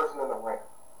different person in the ring.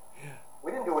 Yeah.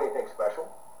 We didn't do anything special.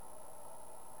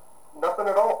 Nothing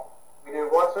at all. We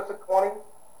did 1 set of 20,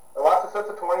 lots of sets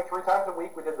of 20, 3 times a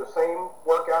week. We did the same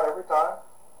workout every time,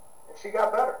 and she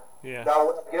got better. Yeah. Now,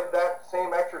 would I give that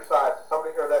same exercise to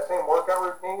somebody, or that same workout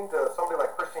routine to somebody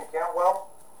like Christian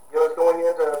Cantwell, is going in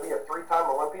to be a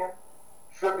 3-time Olympian?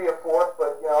 Should be a 4th,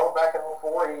 but, back in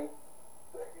 2004, he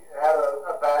had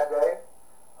a bad day.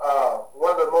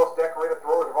 One of the most decorated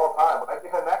throwers of all time. Would I give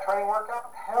him that training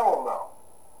workout? Hell no.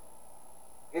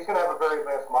 He's going to have a very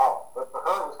advanced model. But for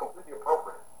her, it was completely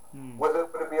appropriate. Would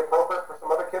it be appropriate for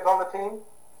some other kids on the team?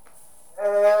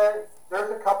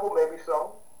 There's a couple, maybe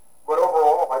so. But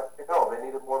overall, I think no, they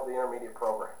needed more of the intermediate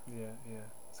program. Yeah.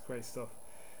 It's great stuff.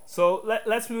 So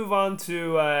let's move on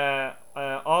to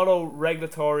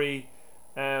auto-regulatory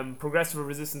progressive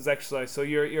resistance exercise. So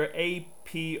your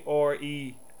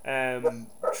APRE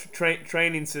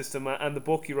training system and the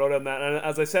book you wrote on that. And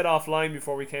as I said offline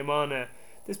before we came on,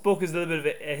 this book is a little bit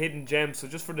of a hidden gem. So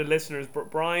just for the listeners,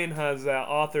 Brian has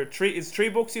authored three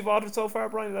books you've authored so far.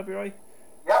 Brian, would that be right?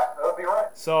 Yeah, that would be right.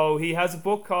 So he has a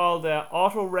book called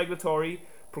Auto-Regulatory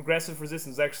Progressive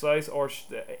Resistance Exercise, or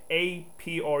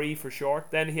APRE for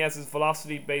short. Then he has his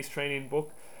velocity-based training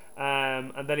book.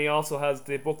 And then he also has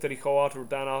the book that he co-authored with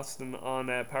Dan Austin on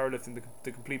powerlifting,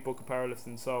 the complete book of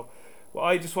powerlifting. So, well,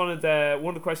 I just wanted one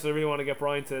of the questions I really want to get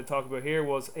Brian to talk about here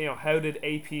was, how did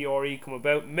APRE come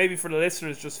about? Maybe for the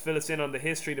listeners, just fill us in on the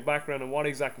history, the background, and what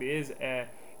exactly is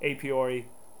APRE.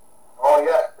 Oh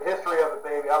yes, the history of it,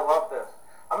 baby. I love this.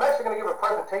 I'm actually going to give a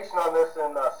presentation on this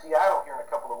in Seattle here in a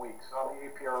couple of weeks on the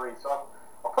APRE. So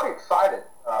I'm pretty excited.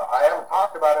 I haven't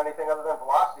talked about anything other than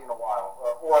velocity in a while,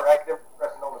 or academic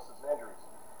progressive illnesses and injuries.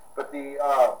 But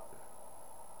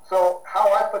so how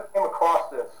I came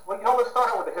across this, well, let's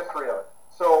start out with the history of it.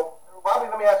 So, Robbie,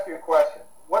 let me ask you a question.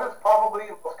 What is probably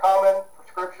the most common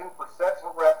prescription for sets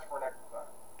and reps for an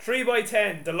exercise?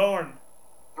 3x10, DeLorme.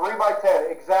 3x10,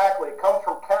 exactly. It comes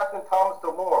from Captain Thomas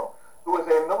DeLorme, who was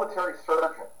a military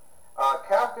surgeon.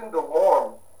 Captain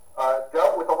DeLorme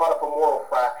dealt with a lot of femoral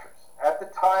fractures. At the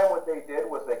time, what they did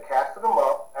was they casted them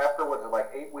up after,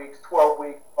 8 weeks, 12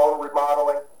 weeks, bone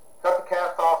remodeling, cut the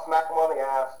cast off, smack them on the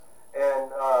ass,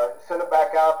 and send them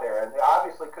back out there. And they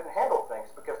obviously couldn't handle things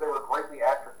because they were greatly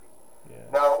atrophied. Yeah.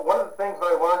 Now, one of the things that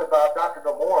I learned about Dr.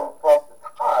 DeLorme from the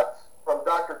Todds, from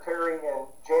Dr. Terry and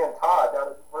Jan Todd down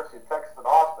at the University of Texas at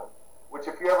Austin, which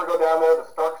if you ever go down there to the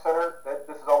Stark Center,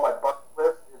 this is on my bucket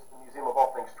list, is the Museum of All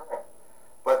Things Strength.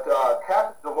 But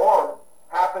Captain DeLorme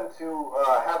happened to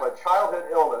have a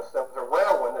childhood illness that was a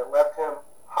rare one that left him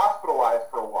hospitalized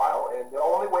for a while, and the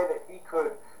only way that he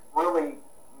could really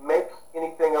make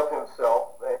anything of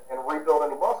himself and rebuild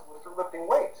any muscle was through lifting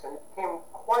weights, and he became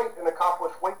quite an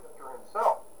accomplished weightlifter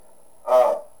himself.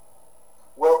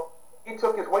 Well, he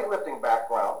took his weightlifting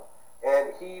background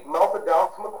and he melted down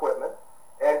some equipment,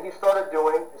 and he started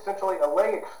doing essentially a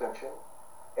leg extension,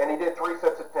 and he did 3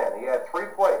 sets of 10. He had 3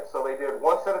 plates, so they did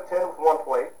 1 set of 10 with 1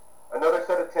 plate, another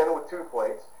set of 10 with 2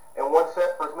 plates, and 1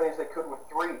 set for as many as they could with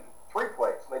three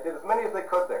plates. And they did as many as they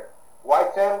could there. Why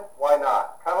 10? Why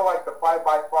not? Kind of like the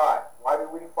 5x5. Why did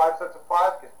we do 5 sets of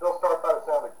 5? Because Bill Starr thought it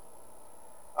sounded good.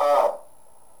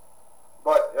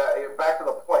 But back to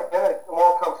the point. Then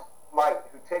along comes Mike,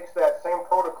 who takes that same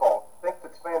protocol, thinks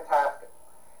it's fantastic.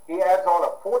 He adds on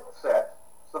a 4th set,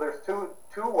 so there's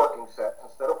two working sets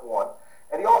instead of 1.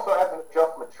 And he also adds an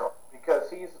adjustment chart because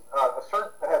he's a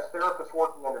surgeon that has therapists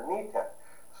working underneath him.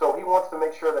 So he wants to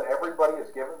make sure that everybody is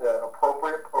given the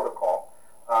appropriate protocol.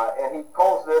 And he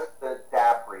calls this the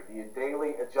DAPRE, the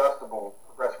Daily Adjustable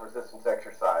Progressive Resistance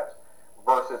Exercise,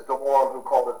 versus DeLorme, who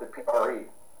called it the PRE.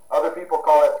 Other people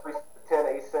call it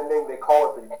 3-10 ascending. They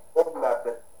call it the old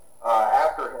method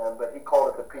after him, but he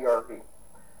called it the PRE.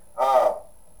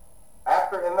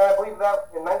 And then I believe that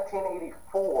in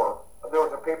 1984, there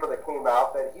was a paper that came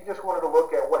out that he just wanted to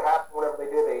look at what happened whenever they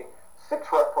did a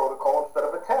 6-rep protocol instead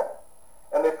of a 10.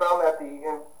 And they found that the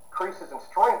increases in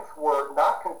strength were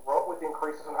not congruent with the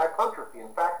increases in hypertrophy.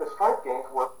 In fact, the strength gains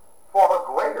were far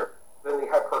greater than the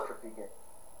hypertrophy gains.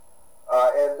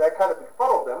 And that kind of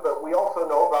befuddled them, but we also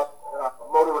know about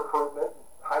motor recruitment,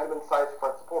 Heinemann-Size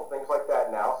principle, and things like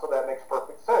that now, so that makes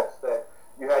perfect sense that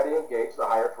you had to engage the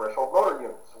higher threshold motor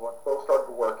units. Once those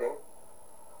started working,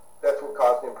 that's what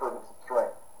caused the improvements in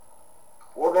strength.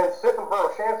 Well, then Sip and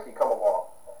Veroshansky come along,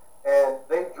 and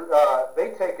they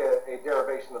take a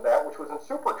derivation of that, which was in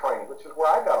super training, which is where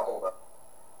I got a hold of.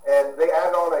 And they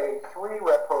added on a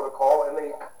 3-rep protocol, and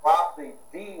they dropped the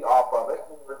D off of it.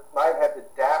 Mine had the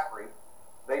DAPRE.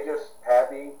 They just had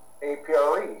the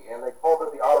APRE, and they called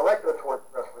it the Auto-Regulatory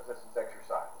Progressive Resistance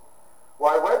Exercise.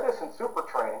 Well, I read this in super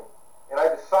training, and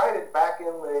I decided back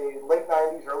in the late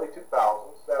 90s, early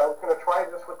 2000s, that I was going to try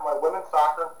this with my women's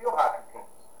soccer and field hockey teams.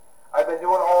 I've been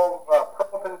doing all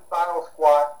Perlman-style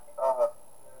squat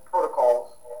protocols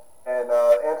and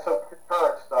some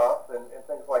concurrent stuff and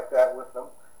things like that with them.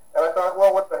 And I thought,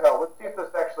 well, what the hell? Let's see if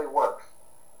this actually works.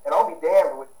 And I'll be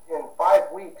damned, in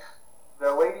 5 weeks,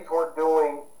 the ladies weren't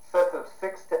doing sets of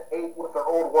 6 to 8 with their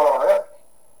old 1RM.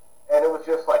 And it was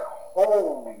just like,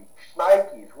 holy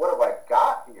shnikes, what have I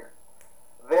got here?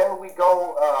 Then we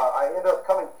go, I end up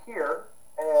coming here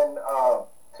and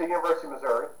to University of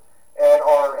Missouri, and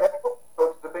our head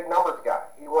coach is a big numbers guy.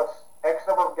 He wants X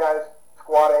number of guys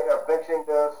squatting, benching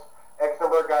this, X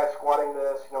number of guys squatting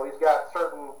this. He's got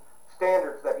certain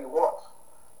standards that he wants.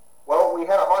 Well, we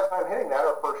had a hard time hitting that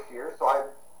our first year, so I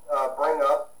bring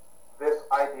up this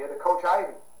idea to Coach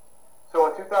Ivy. So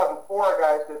in 2004, our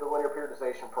guys did the linear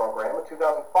periodization program. In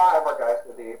 2005, our guys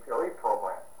did the APRE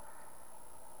program.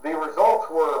 The results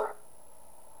were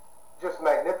just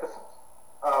magnificent.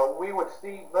 We would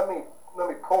see, let me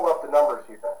pull up the numbers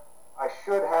here. I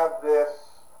should have this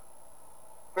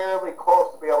fairly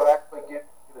close to be able to actually get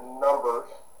the numbers.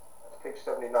 That's page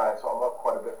 79, so I'm up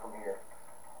quite a bit from here.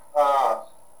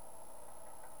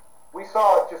 We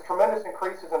saw just tremendous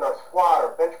increases in our squat,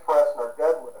 our bench press, and our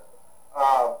deadlift.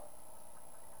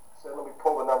 So let me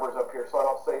pull the numbers up here so I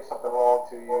don't say something wrong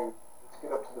to you. Let's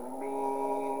get up to the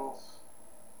means.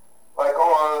 Like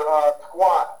our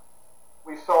squat,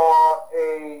 we saw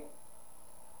a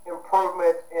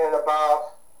improvement in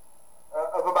about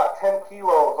 10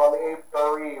 kilos on the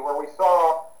APRE, where we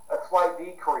saw a slight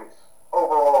decrease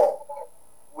overall.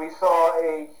 We saw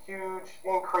a huge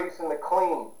increase in the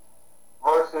clean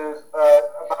versus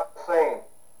about the same.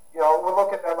 We're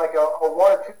looking at like a 1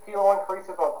 or 2 kilo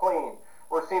increases on clean.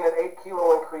 We're seeing an 8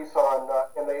 kilo increase on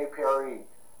in the APRE.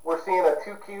 We're seeing a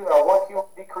 1 kilo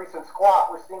decrease in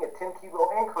squat. We're seeing a 10 kilo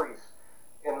increase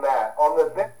in that. On the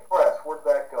bench press, where did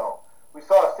that go? We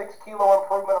saw a 6 kilo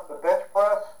improvement on the bench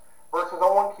press versus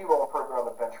a 1 kilo improvement on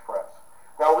the bench press.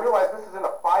 Now realize this is in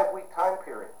a 5-week time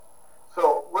period.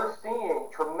 So we're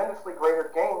seeing tremendously greater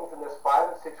gains in this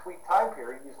 5 and 6 week time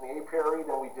period using the APRE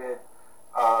than we did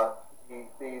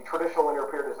the traditional linear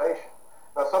periodization.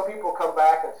 Now some people come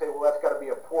back and say, well, that's got to be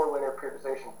a poor linear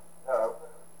periodization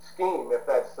scheme if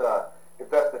that's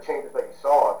the changes that you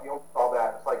saw. If you don't saw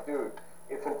that, it's like, dude,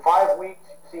 if in 5 weeks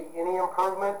you see any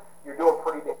improvement, you're doing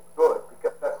pretty damn good,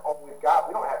 because that's all we've got.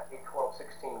 We don't have 8, 12,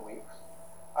 16 weeks.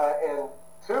 And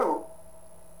two,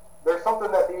 there's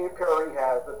something that the APRE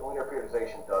has that the linear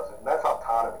periodization doesn't, and that's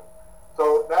autonomy.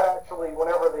 So that actually,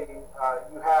 whenever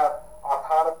you have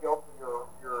autonomy over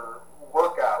your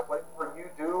workout, whatever you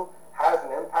do has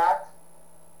an impact,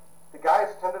 the guys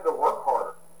tended to work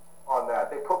harder on that.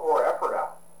 They put more effort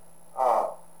out.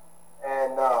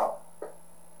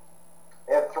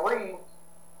 And three,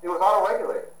 it was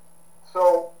auto-regulated.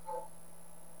 So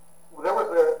there was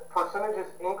a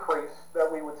percentages increase that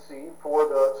we would see for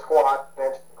the squat,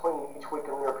 bench, clean each week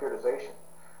in linear periodization.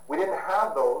 We didn't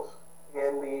have those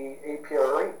in the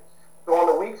APRE. So on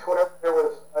the weeks whenever there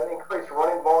was an increased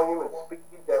running volume and speed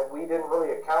that we didn't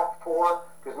really account for,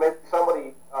 because maybe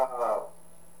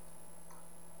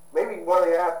maybe one of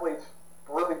the athletes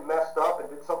really messed up and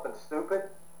did something stupid,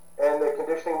 and the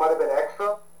conditioning might have been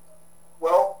extra,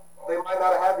 well, they might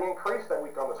not have had the increase that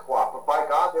week on the squat, but by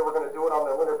God, they were going to do it on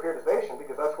their linear periodization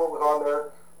because that's what was on their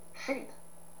sheet.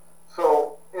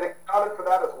 So it accounted for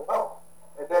that as well.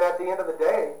 And then at the end of the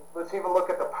day, let's even look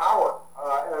at the power.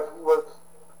 As was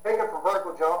taken from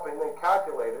vertical jump and then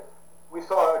calculated, we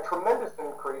saw a tremendous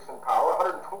increase in power,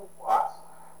 120 watts,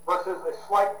 versus a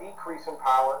slight decrease in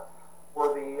power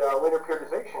for the linear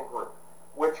periodization group,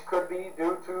 which could be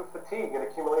due to fatigue and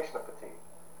accumulation of fatigue.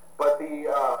 But the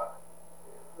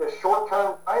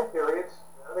short-term time periods,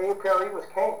 the APRE was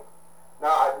king.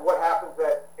 Now, what happens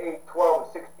at 8, 12,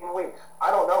 and 16 weeks?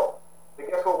 I don't know. But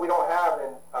guess what we don't have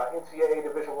in NCAA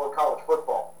Division I college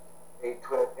football? 8,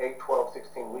 12,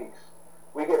 16 weeks.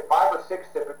 We get 5 or 6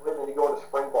 typically, then you go into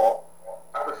spring ball.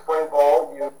 After spring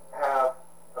ball, you have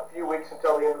a few weeks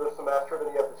until the end of the semester,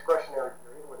 then you have discretionary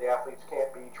period where the athletes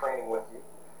can't be training with you.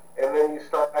 And then you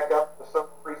start back up the summer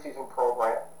preseason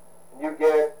program, and you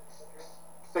get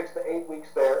 6 to 8 weeks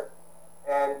there,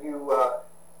 and you,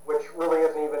 which really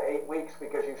isn't even 8 weeks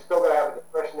because you've still got to have a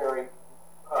discretionary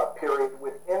period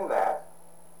within that,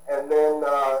 and then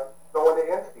go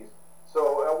into end season.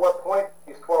 So at what point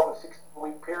these 12 and 16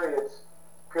 week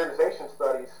periodization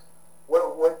studies,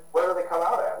 where do they come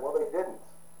out at? Well, they didn't.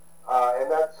 And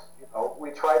that's,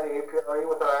 we tried the APRE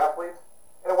with our athletes,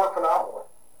 and it worked phenomenally.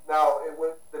 Now,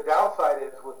 the downside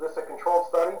is, was this a controlled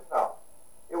study? No,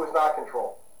 it was not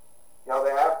controlled.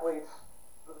 The athletes,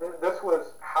 this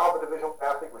was how the Division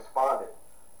I athlete responded.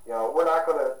 We're not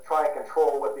going to try and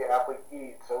control what the athlete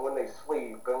eats and when they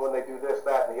sleep and when they do this,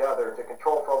 that, and the other to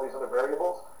control for all these other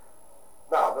variables.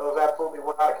 No, those absolutely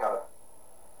were not accounted for.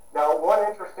 Now, one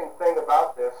interesting thing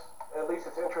about this, at least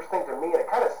it's interesting to me, and it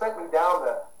kind of sent me down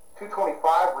the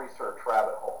 225 research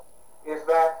rabbit hole, is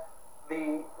that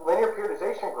the linear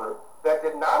periodization group that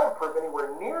did not improve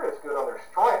anywhere near as good on their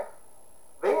strength,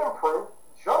 they improved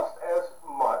just as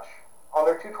much on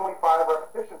their 225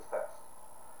 repetitions test,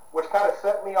 which kind of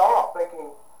set me off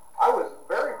thinking I was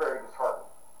very, very disheartened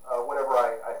whenever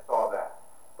I saw that.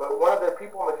 But one of the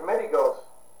people on the committee goes,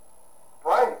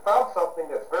 Brian, you found something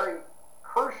that's very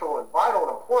crucial and vital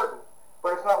and important,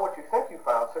 but it's not what you think you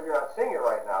found, so you're not seeing it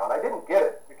right now. And I didn't get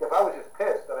it because I was just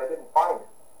pissed that I didn't find it.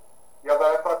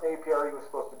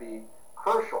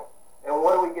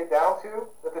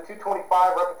 the 225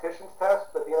 repetitions test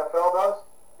that the NFL does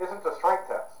isn't a strength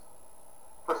test.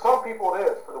 For some people it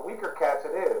is. For the weaker cats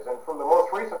it is. And from the most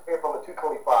recent paper on the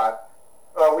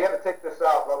 225, we had to take this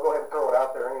out, but I'll go ahead and throw it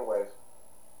out there anyways,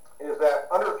 is that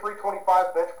under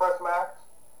 325 bench press max,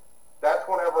 that's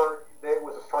whenever it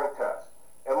was a strength test.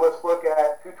 And let's look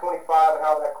at 225 and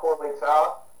how that correlates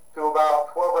out to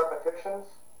about 12 repetitions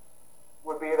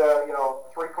would be the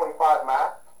 325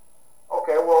 max.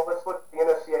 Okay, well, let's look at the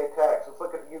NSCA text. Let's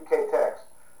look at the UK text.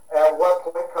 At what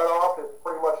point cutoff is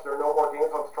pretty much there are no more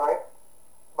gains on strength?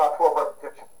 About 12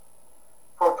 repetitions.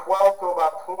 From 12 to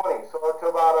about 20, so to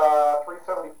about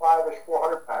 375-ish,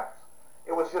 400 max.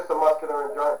 It was just a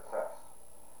muscular endurance test.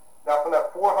 Now, from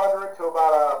that 400 to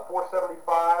about 475,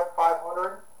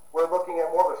 500, we're looking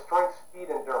at more of a strength speed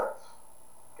endurance.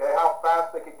 Okay, how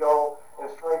fast they could go in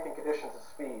strength and conditions of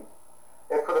speed.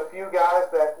 And for the few guys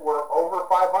that were over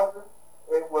 500,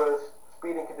 it was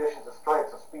speed and conditions of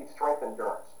strength, so speed, strength,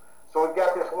 endurance. So we've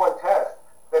got this one test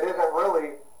that isn't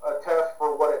really a test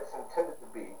for what it's intended to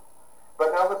be.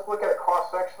 But now let's look at it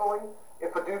cross-sectionally.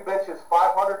 If a dude benches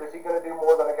 500, is he going to do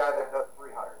more than a guy that does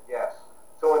 300? Yes.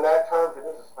 So in that terms, it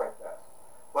is a strength test.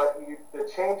 But the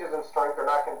changes in strength are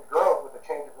not congruent with the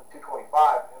changes in 225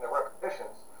 in the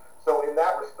repetitions. So in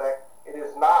that respect, it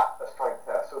is not a strength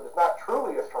test. So it is not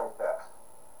truly a strength test.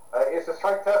 It's a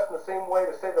strength test in the same way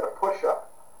to say that a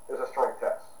push-up is a strength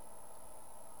test.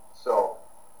 So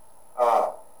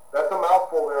that's a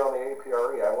mouthful there on the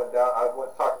APRE. I went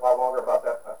to talk a lot longer about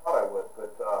that than I thought I would.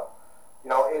 But,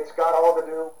 it's got all to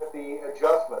do with the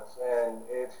adjustments, and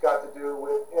it's got to do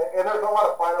with, and there's a lot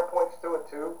of finer points to it,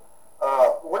 too.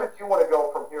 Where did you want to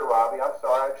go from here, Robbie? I'm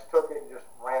sorry, I just took it and just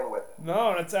ran with it.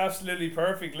 No, that's absolutely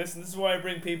perfect. Listen, this is why I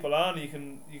bring people on. You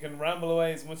can ramble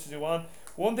away as much as you want.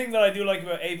 One thing that I do like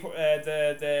about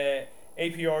the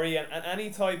APRE and any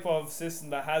type of system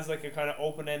that has like a kind of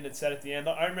open-ended set at the end.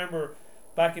 I remember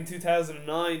back in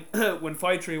 2009 when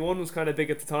 531 was kind of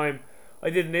big at the time. I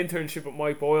did an internship with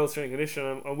Mike Boyle, strength and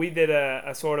conditioning, and we did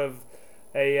a sort of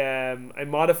a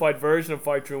modified version of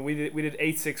 531. We did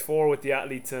 864 with the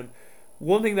athletes, and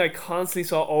one thing that I constantly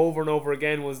saw over and over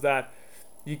again was that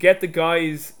you get the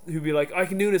guys who be like, I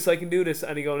can do this,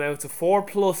 and you go, now it's a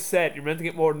 4+ set, you're meant to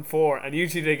get more than 4, and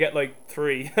usually they get like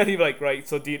 3, and you'd be like, right,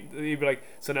 so you'd be like,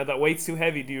 so now that weight's too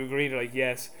heavy, do you agree? And they're like,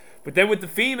 yes. But then with the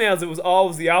females, it was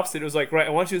always the opposite. It was like, right,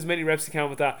 I want you as many reps as you can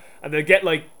with that, and they'd get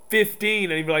like 15,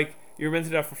 and you'd be like, you're meant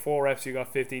to do that for 4 reps, you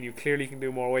got 15, you clearly can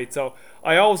do more weight. So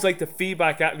I always like the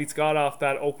feedback athletes got off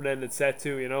that open-ended set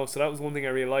too, so that was one thing I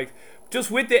really liked.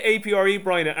 Just with the APRE,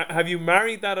 Brian, have you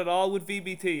married that at all with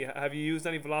VBT? Have you used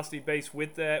any velocity base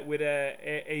with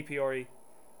APRE?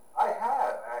 I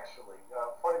have, actually.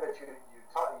 Funny that you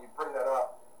bring that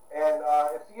up. And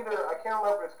it's either, I can't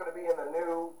remember if it's going to be in the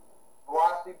new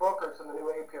velocity book or it's in the new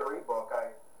APRE book.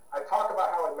 I talk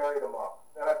about how I married them up.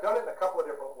 And I've done it in a couple of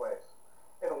different ways.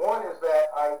 And one is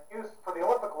that I used, for the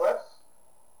Olympic lifts,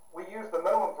 we use the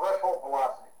minimum threshold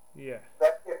velocity. Yeah.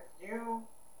 That if you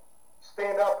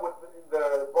stand up with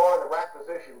the bar in the rack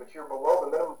position, but you're below the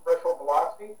minimum threshold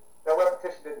velocity, that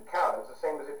repetition didn't count. It was the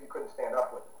same as if you couldn't stand up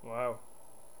with it. Wow.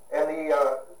 And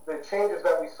the changes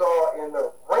that we saw in the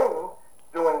ring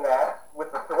doing that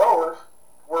with the throwers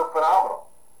were phenomenal.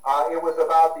 It was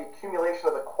about the accumulation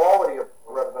of the quality of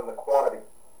rather than the quantity.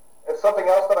 And something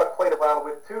else that I've played around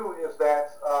with too is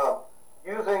that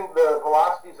using the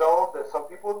velocity zones that some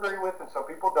people agree with and some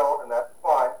people don't, and that's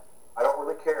fine. I don't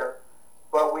really care.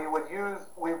 But we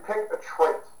picked a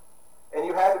trait, and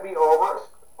you had to be over a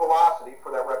velocity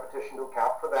for that repetition to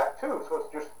account for that too. So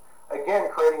it's just,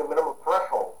 again, creating a minimum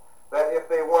threshold. That if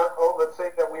they weren't, let's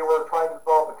say that we were trying to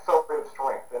develop accelerated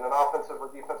strength in an offensive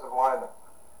or defensive lineman,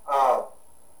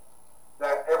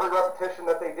 that every repetition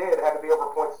that they did had to be over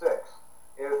 0.6.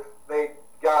 If they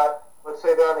got, let's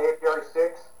say they're on the APRE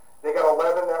 6, they got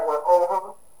 11 that were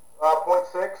over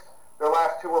 0.6, their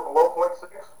last 2 were below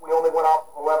 0.6, we only went off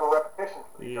 11 repetitions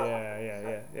for each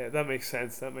other. Yeah, that makes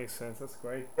sense. That's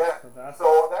great. Yeah, that's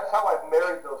so that's how I've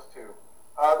married those two.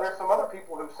 There's some other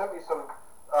people who sent me some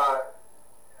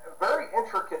very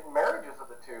intricate marriages of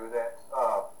the two that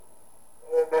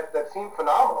seem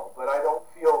phenomenal, but I don't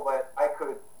feel that I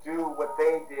could do what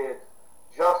they did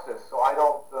justice, so I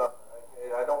don't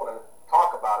want to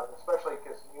talk about it, especially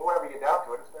because whenever you get down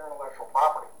to it, it's their intellectual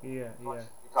property. Yeah. You're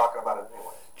talking about it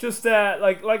anyway. Just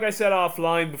like I said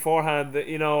offline beforehand, that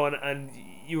and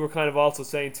you were kind of also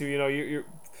saying too, you're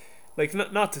like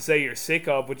not to say you're sick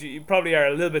of, but you probably are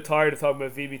a little bit tired of talking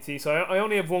about VBT. So I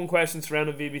only have one question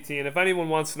surrounding VBT, and if anyone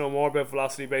wants to know more about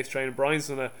velocity based training, Brian's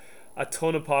done a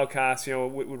ton of podcasts,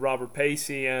 with Robert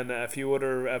Pacey and a few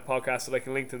other podcasts that I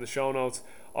can link to in the show notes,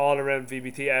 all around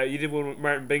VBT. You did one with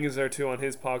Martin Bingers there too on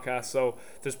his podcast, so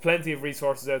there's plenty of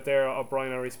resources out there of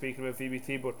Brian already speaking about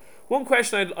VBT. But one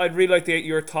question I'd really like to get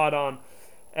your thought on,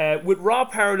 with raw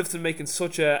powerlifting making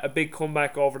such a big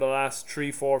comeback over the last 3,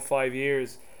 4, 5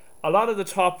 years, a lot of the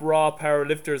top raw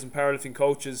powerlifters and powerlifting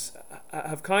coaches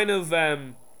have kind of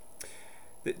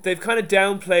they've kind of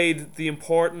downplayed the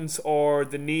importance or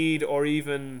the need, or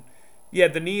even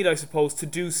the need, I suppose, to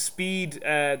do speed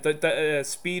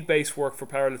speed based work for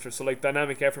powerlifters, so like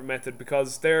dynamic effort method,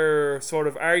 because their sort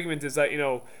of argument is that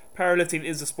powerlifting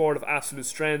is a sport of absolute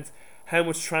strength. How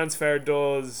much transfer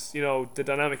does the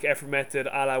dynamic effort method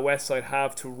a la Westside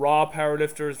have to raw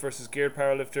powerlifters versus geared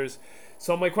powerlifters?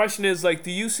 So my question is, like,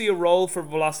 do you see a role for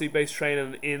velocity based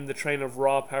training in the training of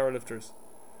raw powerlifters?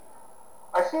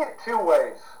 I see it two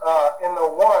ways. In the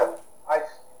one,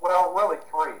 really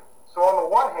three. So on the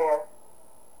one hand,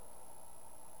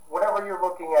 whenever you're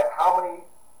looking at how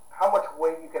much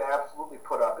weight you can absolutely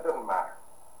put up, it doesn't matter.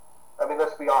 I mean,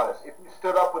 let's be honest. If you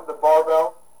stood up with the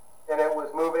barbell and it was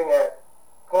moving at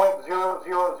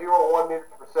 0.0001 meters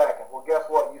per second, well, guess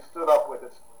what? You stood up with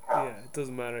it, so it counts. Yeah, it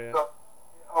doesn't matter. Yeah. So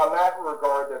on that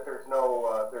regard, that there's no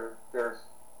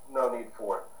need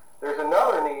for it. There's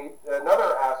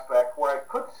another aspect where I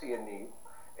could see a need,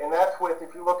 and that's with,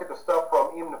 if you look at the stuff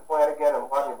from Eamon Flanagan and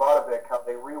Mladen Ivanovic, how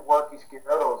they rework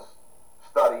Izquierdo's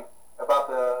study about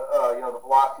the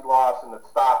velocity loss and the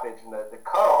stoppage and the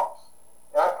cutoffs.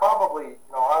 And I probably,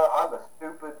 I'm a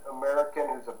stupid American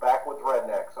who's a backwoods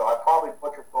redneck, so I probably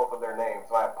butchered both of their names.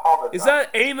 So I apologize. Is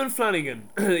that Eamon Flanagan?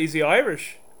 Is he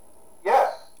Irish?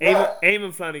 Yes.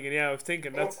 Eamon Flanagan. Yeah, I was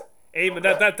thinking that's Eamon.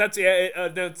 That's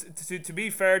to be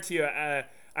fair to you,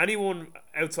 anyone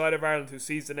outside of Ireland who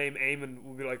sees the name Eamon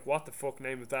will be like, "What the fuck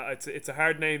name is that?" It's a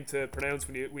hard name to pronounce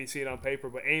when you see it on paper,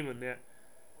 but Eamon, yeah.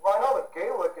 Well, I know that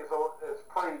Gaelic is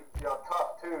pretty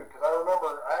tough too, because I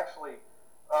remember actually.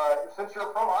 Since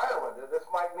you're from Ireland, this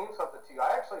might mean something to you.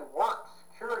 I actually worked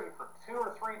security for 2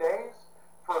 or 3 days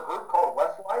for a group called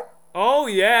Westlife. Oh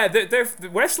yeah,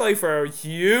 Westlife are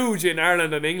huge in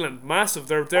Ireland and England, massive.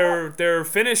 They're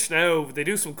finished now. They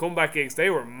do some comeback gigs. They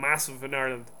were massive in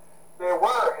Ireland. They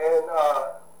were, and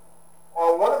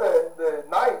on one of the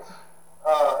nights,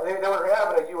 they were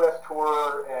having a U.S.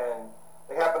 tour, and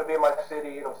they happened to be in my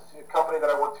city. It was a company that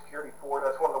I worked security for.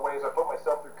 That's one of the ways I put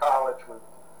myself through college, was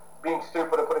being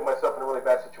stupid and putting myself in really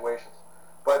bad situations.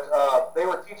 But they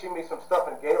were teaching me some stuff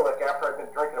in Gaelic after I'd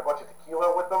been drinking a bunch of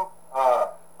tequila with them.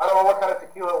 I don't know what kind of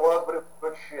tequila it was, but it was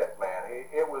good shit, man.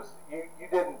 It was, you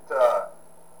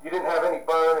didn't have any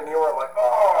burn, and you weren't like,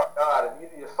 oh god, and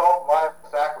you salt and lime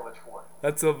sacrilege for it.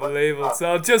 That's unbelievable.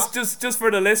 So just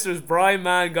for the listeners, Brian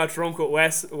Mann got drunk with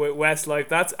Westlife.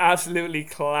 That's absolutely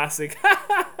classic.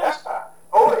 Yeah.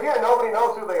 Over here, nobody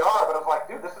knows who they are, but I was like,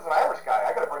 dude, this is an Irish guy.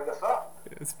 I got to bring this up.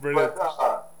 It's brilliant.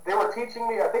 But they were teaching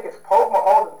me, I think it's Pogue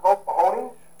Mahone and Pogue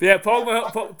Mahoney. Yeah,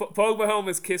 Pogue Mahone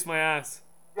is Kiss My Ass.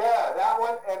 Yeah, that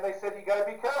one. And they said you got to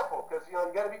be careful, because you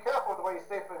got to be careful with the way you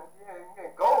say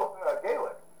in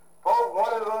Gaelic. Pogue,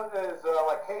 one of them is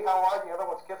like, hey, how are you? The other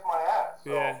one's Kiss My Ass.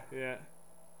 So, yeah.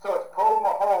 So it's Pogue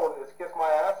Mahone is Kiss My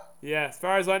Ass. Yeah, as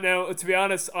far as I know, to be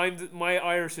honest, my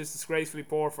Irish is disgracefully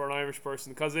poor for an Irish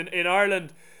person, because in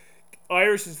Ireland,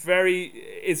 Irish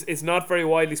is not very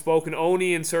widely spoken,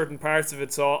 only in certain parts of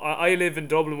it. So I live in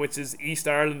Dublin, which is East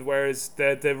Ireland, whereas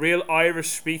the real Irish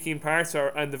speaking parts are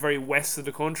in the very west of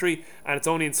the country, and it's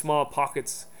only in small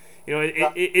pockets.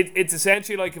 It's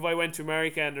essentially like if I went to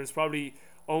America and there's probably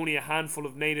only a handful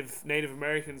of Native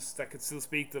Americans that could still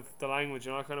speak the language,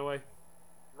 that kind of way.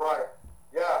 Right.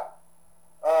 Yeah.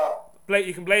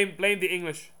 You can blame the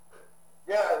English.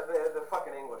 Yeah, the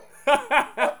fucking English.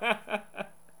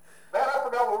 Man, I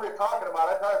forgot what we were talking about.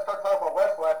 I started talking about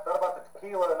Westlife, thought about the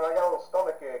tequila, and I got a little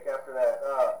stomach ache after that.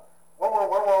 Where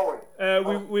were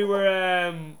we?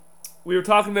 We were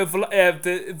talking about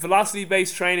the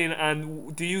velocity-based training,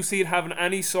 and do you see it having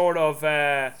any sort of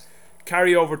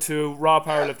carryover to raw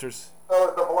powerlifters? So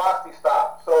it's the velocity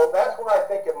stop. So that's where I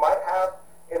think it might have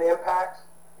an impact,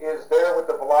 is there with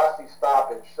the velocity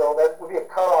stoppage. So that would be a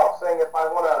cutoff, saying if I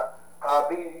want to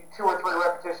be 2 or 3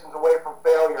 repetitions away from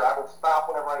failure, I would stop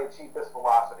whenever I achieve this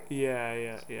velocity.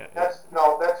 Yeah. That's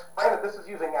granted, this is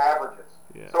using averages.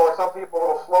 Yeah. So are some people a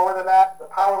little slower than that? The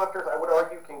powerlifters, I would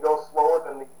argue, can go slower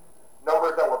than the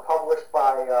numbers that were published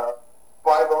by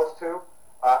those two,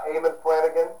 Eamon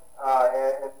Flanagan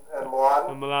and Mladen.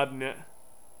 And Mladen, yeah.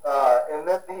 And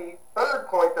then the third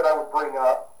point that I would bring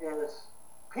up is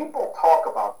people talk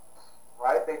about this,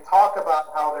 right? They talk about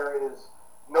how there is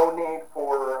no need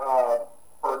for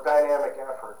dynamic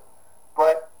effort.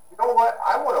 But you know what?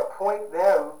 I want to point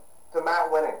them to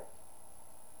Matt Winning.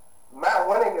 Matt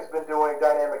Winning has been doing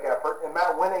dynamic effort, and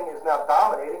Matt Winning is now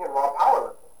dominating in raw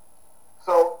powerlifting.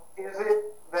 So is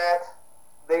it that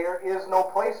there is no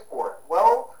place for it?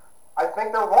 Well, I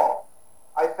think they're wrong.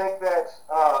 I think that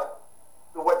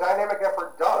what dynamic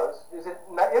effort does is it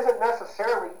isn't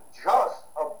necessarily just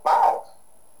about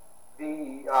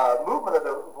the movement of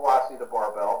the velocity of the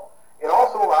barbell. It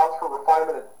also allows for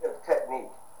refinement of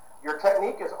technique. Your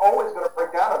technique is always going to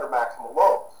break down under maximal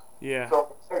loads. Yeah.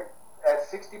 So at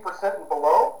 60% and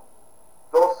below,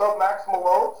 those sub-maximal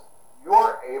loads,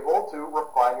 you're able to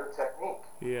refine your technique.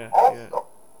 Yeah.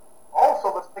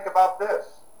 Also, let's think about this.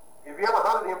 Have you ever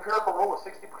heard of the empirical rule of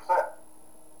 60%?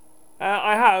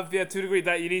 I have, yeah, to a degree,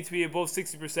 that you need to be above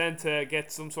 60% to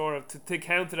get some sort of, to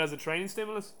count it as a training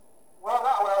stimulus. Well, no,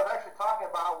 what I was actually talking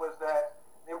about was that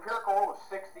the empirical rule was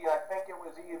 60. I think it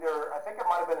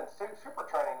might have been in super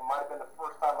training. It might have been the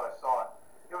first time that I saw it.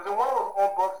 It was in one of those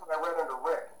old books that I read under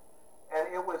Rick. And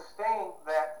it was saying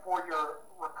that for your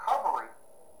recovery,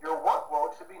 your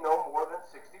workload should be no more than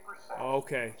 60%.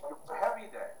 Okay. For a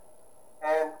heavy day.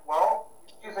 And, well,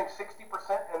 using 60%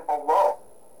 and below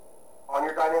on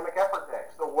your dynamic effort day.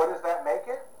 So what does that make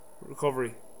it?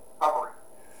 Recovery. Recovery.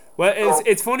 Well,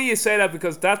 it's funny you say that,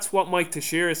 because that's what Mike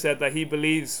Teixeira said, that he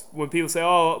believes when people say,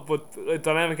 oh, but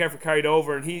dynamic effort carried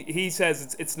over, and he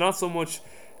says it's not so much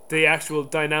the actual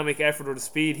dynamic effort or the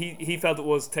speed. He felt it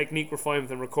was technique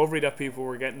refinement and recovery that people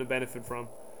were getting the benefit from.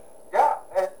 Yeah,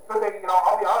 and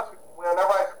I'll be honest with you,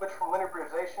 whenever I switched from linear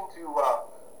periodization to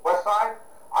West Side,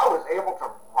 I was able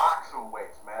to rock some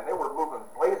weights, man. They were moving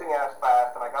blazing ass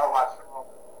fast, and I got a lot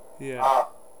stronger. Yeah.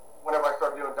 Whenever I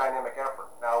started doing dynamic effort.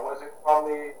 Now, was it from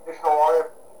the additional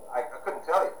RF? I couldn't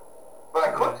tell you. But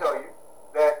I could tell you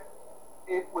that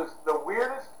it was the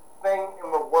weirdest thing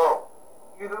in the world.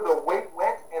 Either the weight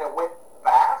went and it went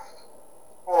fast,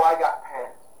 or I got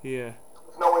panicked. Yeah. There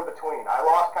was no in between. I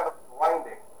lost kind of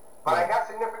blinding. But I got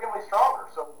significantly stronger.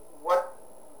 So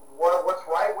what's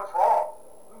right, what's wrong?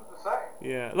 Who's to say?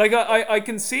 Yeah. Like, I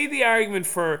can see the argument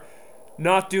for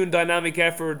not doing dynamic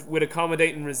effort with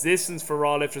accommodating resistance for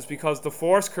raw lifters, because the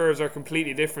force curves are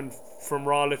completely different from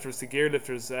raw lifters to gear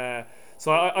lifters.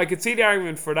 So I could see the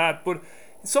argument for that. But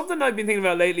something I've been thinking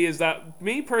about lately is that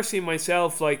me personally,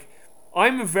 myself, like,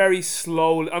 I'm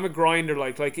a grinder.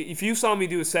 Like if you saw me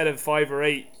do a set of 5 or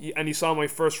 8 and you saw my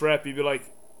first rep, you'd be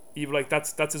like,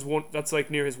 that's his one, that's like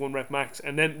near his 1 rep max.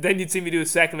 And then you'd see me do a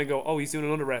second and go, oh, he's doing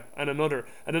another rep and another.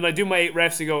 And then I do my 8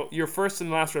 reps and go, your first and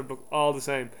last rep look all the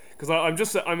same. Because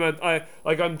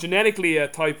I'm genetically a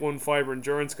type 1 fiber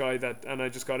endurance guy, and I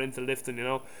just got into lifting,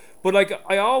 But like,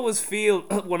 I always feel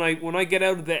when I get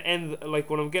out of the end, like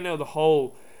when I'm getting out of the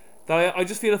hole, that I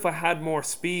just feel if I had more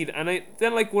speed. And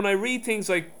then like when I read things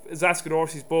like Zaska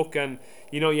Dorsey's book, and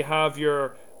you have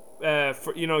your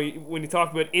when you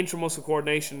talk about intramuscular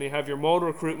coordination, you have your motor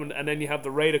recruitment, and then you have the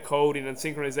rate of coding and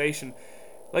synchronization.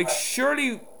 Like,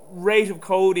 surely rate of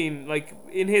coding, like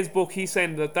in his book, he's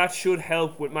saying that should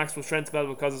help with maximal strength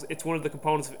development, because it's one of the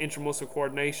components of intramuscular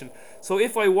coordination. So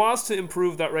if I was to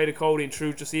improve that rate of coding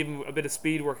through just even a bit of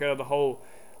speed work out of the hole,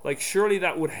 like, surely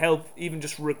that would help even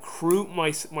just recruit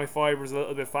my fibers a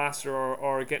little bit faster,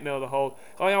 or getting out of the hole.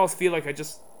 I always feel like I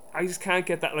just can't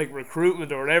get that, like,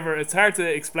 recruitment or whatever. It's hard to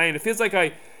explain. It feels like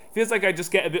I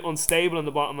just get a bit unstable on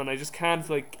the bottom, and I just can't,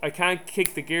 like, I can't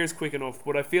kick the gears quick enough.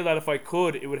 But I feel that if I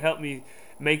could, it would help me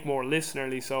make more lifts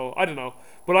nearly. So I don't know,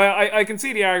 but I can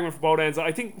see the argument for both ends.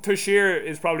 I think Teixeira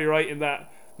is probably right in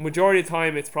that majority of the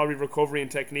time it's probably recovery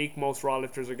and technique most raw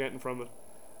lifters are getting from it.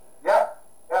 Yeah,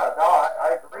 no,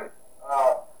 I agree.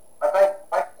 I think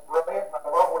Mike's brilliant. I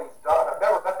love what he's done. I've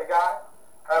never met the guy,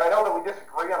 and I know that we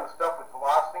disagree on the stuff with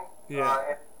velocity.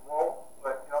 And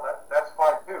but that's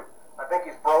fine too. I think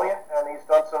he's brilliant, and he's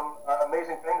done some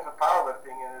amazing things with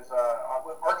powerlifting. In his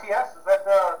with RTS, is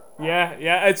that?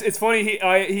 Yeah. It's funny.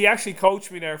 He actually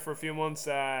coached me there for a few months,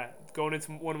 going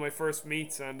into one of my first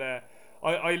meets, and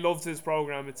I loved his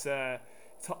program. It's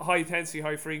high intensity,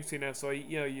 high frequency now. So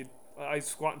I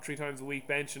squatting 3 times a week,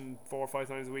 benching 4 or 5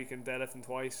 times a week, and deadlifting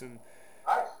twice, and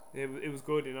nice. It was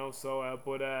good, So,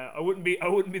 but I wouldn't be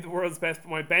the world's best. But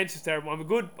my bench is terrible. I'm a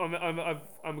good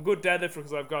deadlifter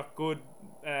because I've got good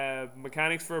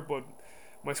mechanics for it. But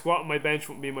my squat and my bench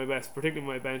wouldn't be my best, particularly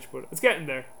my bench. But it's getting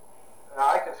there.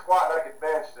 I can squat and I can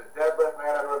bench. The deadlift,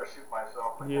 man, I'd rather shoot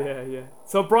myself. Yeah.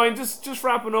 So, Brian, just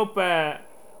wrapping up.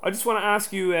 I just want to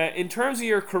ask you, in terms of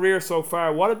your career so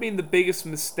far, what have been the biggest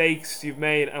mistakes you've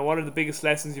made, and what are the biggest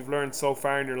lessons you've learned so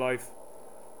far in your life?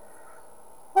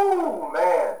 Oh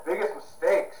man, biggest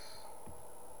mistakes.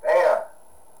 Damn.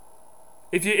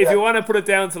 If you want to put it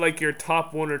down to like your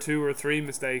top one or two or three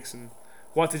mistakes, and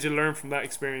what did you learn from that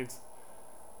experience?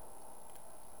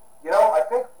 I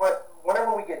think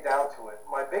whenever we get down to it,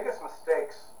 my biggest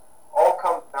mistakes all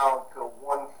come down to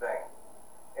one thing,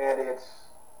 and it's,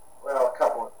 well, a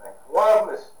couple of things. One of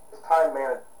them is time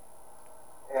management,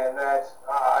 and that's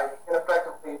I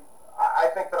ineffectively. I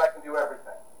think that I can do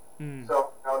everything, Mm.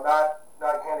 so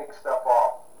not handing stuff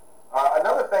off.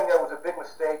 Another thing that was a big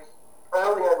mistake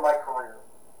early in my career,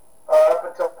 up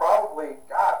until probably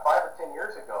 5 or 10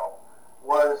 years ago,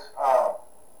 was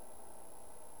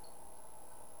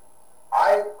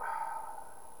I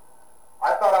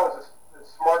I thought I was the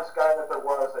smartest guy that there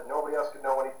was, that nobody else could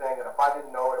know anything, and if I didn't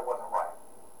know it, it wasn't right.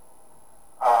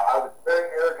 I was very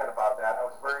arrogant about that. I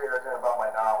was very arrogant about my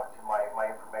knowledge and my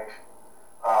information.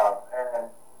 And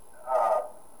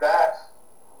that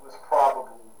was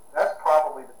that's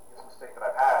probably the biggest mistake that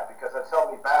I've had, because that's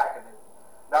held me back and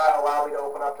not allowed me to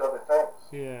open up to other things.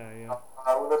 Yeah, yeah.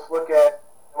 Let's look at,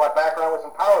 my background was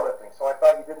in powerlifting, so I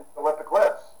thought you did Olympic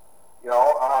lifts.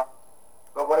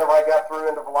 But whenever I got through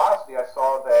into velocity, I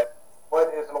saw that what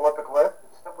is an Olympic lift?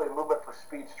 It's simply a movement for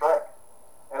speed strength.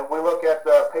 And we look at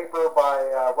the paper by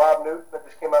Rob Newton that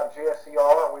just came out in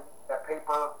JSCR, and we that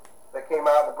paper that came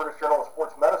out in the British Journal of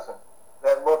Sports Medicine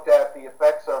that looked at the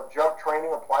effects of jump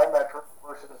training or plyometrics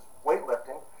versus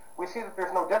weightlifting. We see that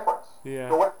there's no difference. Yeah.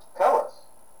 So what does it tell us?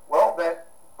 Well, that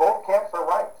both camps are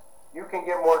right. You can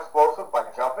get more explosive by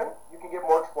jumping. You can get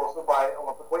more explosive by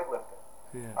Olympic weightlifting.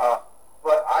 Yeah.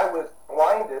 But I was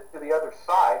blinded to the other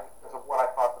side because of what I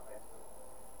thought that they did.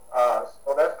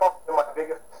 So that's probably been my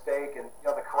biggest mistake. And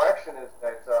the correction is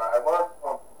that I learned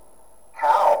from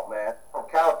Cal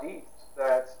Dietz,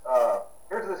 that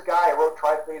here's this guy who wrote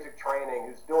Triphasic Training,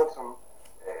 who's doing some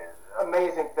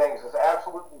amazing things, is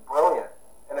absolutely brilliant.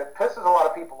 And it pisses a lot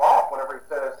of people off whenever he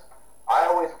says, I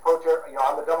always approach it,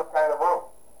 I'm the dumbest guy in the room.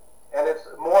 And it's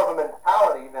more of a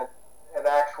mentality than an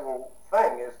actual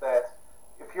thing, is that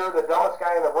if you're the dumbest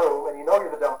guy in the room, and you know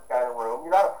you're the dumbest guy in the room,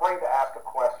 you're not afraid to ask a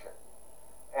question.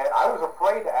 And I was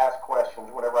afraid to ask questions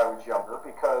whenever I was younger,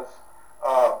 because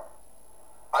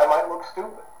I might look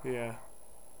stupid. Yeah.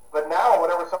 But now,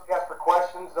 whenever somebody asks for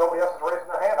questions, nobody else is raising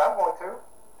their hand, I'm going to.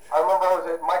 I remember I was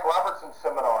at Mike Robertson's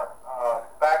seminar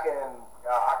back in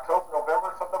October,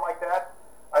 November, something like that.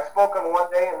 I spoke on one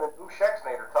day, and then Lou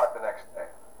Schexnayder talked the next day.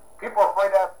 People are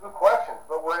afraid to ask good questions,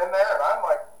 but we're in there, and I'm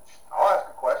like, I'll ask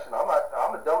a question. I'm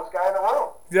the dumbest guy in the room.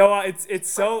 You know what? It's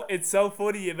so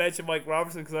funny you mentioned Mike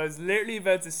Robertson, because I was literally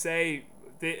about to say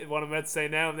what I'm about to say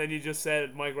now, and then you just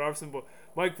said Mike Robertson. But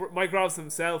Mike Robertson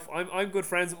himself, I'm good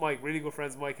friends with Mike, really good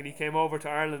friends with Mike, and he came over to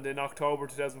Ireland in October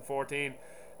 2014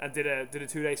 and did a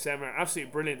 2-day seminar.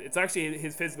 Absolutely brilliant. It's actually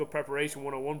his Physical Preparation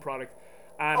 101 product,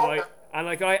 and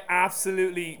I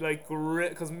absolutely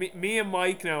because me and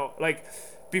Mike now, like,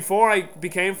 before I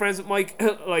became friends with Mike,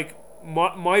 like,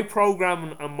 my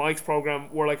program and Mike's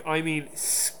program were, like, I mean,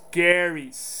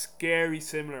 scary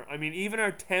similar. I mean, even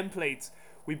our templates,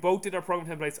 we both did our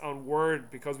program templates on Word,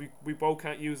 because we both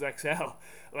can't use Excel.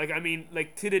 Like, I mean,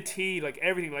 like, to the T, like,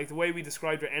 everything, like the way we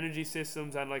described our energy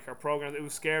systems and, like, our programs, it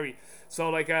was scary. So,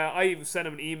 like, I sent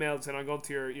him an email saying, I'm going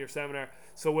to your seminar.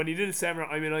 So when he did a seminar,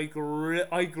 I mean, I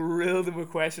grilled him with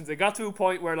questions. It got to a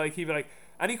point where, like, he'd be like,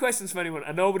 any questions from anyone?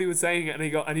 And nobody was saying it,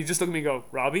 and he just looked at me and go,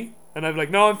 Robbie? And I'd be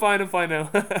like, no, I'm fine now.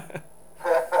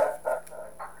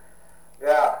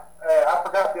 Yeah, I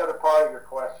forgot the other part of your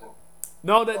question.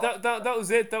 No, that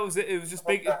was it. That was it. It was just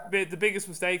the biggest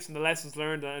mistakes and the lessons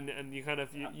learned, and you kind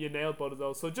of you nailed both of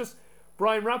those. So just,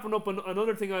 Brian, wrapping up,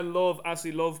 another thing I love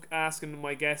asking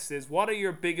my guests is, what are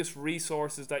your biggest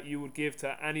resources that you would give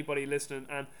to anybody listening?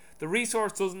 And the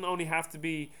resource doesn't only have to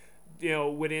be,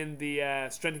 within the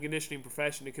strength and conditioning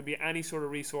profession. It could be any sort of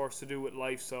resource to do with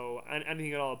life. So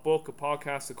anything at all, a book, a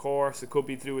podcast, a course. It could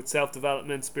be to do with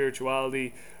self-development,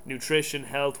 spirituality, nutrition,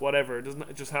 health, whatever. It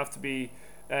doesn't just have to be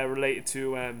related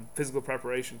to physical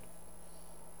preparation.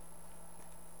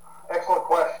 Excellent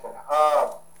question.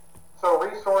 So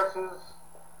resources,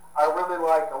 I really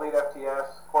like Elite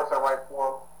FTS. Of course, I write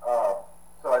for them.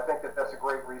 So I think that that's a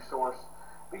great resource.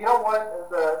 But you know what?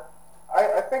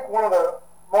 I think one of the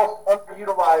most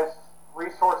underutilized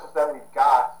resources that we've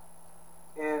got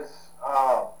is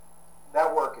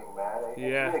networking, man.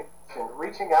 Yeah. Communication.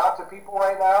 Reaching out to people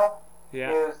right now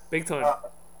is big time.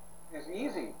 Is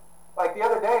easy. Like the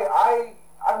other day,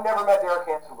 I've never met Derek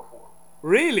Hansen before.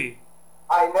 Really?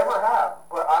 I never have,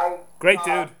 but great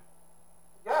dude.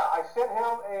 Yeah, I sent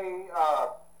him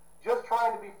just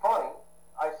trying to be funny.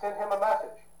 I sent him a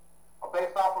message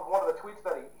based off of one of the tweets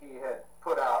that he had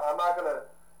put out. I'm not gonna.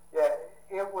 Yeah,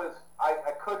 it was.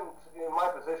 I couldn't, in my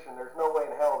position. There's no way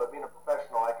in hell that being a professional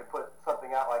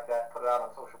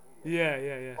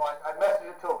I'd message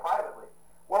it to them privately.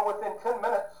 Well, within 10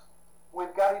 minutes,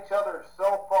 we've got each other's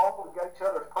cell phone, we've got each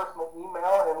other's personal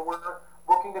email, and we're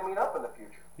looking to meet up in the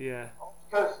future. Yeah.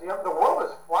 Because the world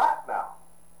is flat now.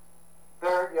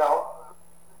 There,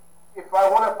 if I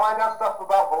want to find out stuff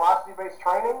about velocity-based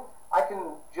training, I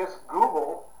can just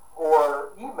Google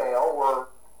or email or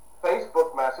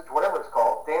Facebook message, whatever it's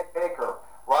called, Dan Baker,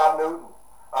 Rob Newton,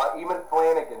 Eamon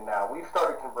Flanagan now. We've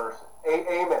started conversing.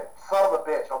 Eamon, son of a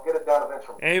bitch, I'll get it done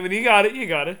eventually. Eamon, you got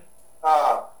it.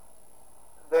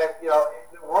 That,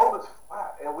 the world is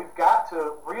flat, and we've got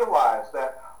to realize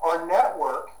that our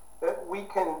network that we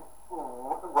can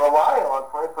rely on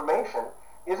for information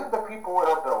isn't the people in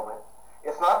our building.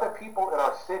 It's not the people in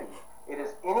our city. It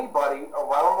is anybody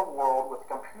around the world with a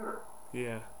computer.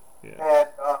 Yeah. And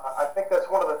I think that's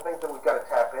one of the things that we've got to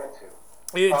tap into.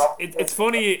 It's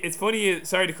funny. It's funny.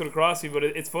 Sorry to cut across you, but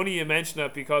it's funny you mention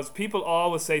that because people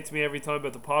always say to me every time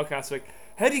about the podcast, like,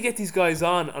 "How do you get these guys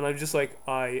on?" And I'm just like,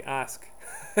 I ask.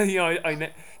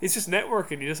 It's just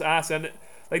networking. You just ask, and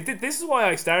like this is why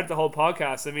I started the whole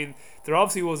podcast. I mean, there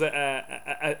obviously was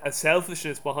a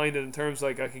selfishness behind it in terms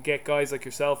like I could get guys like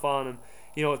yourself on, and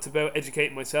it's about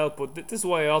educating myself. But this is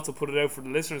why I also put it out for the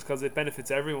listeners because it benefits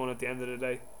everyone at the end of the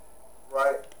day.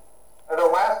 Right. And the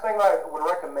last thing I would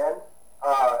recommend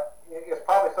is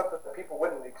probably something that people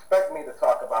wouldn't expect me to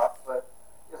talk about, but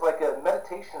it's like a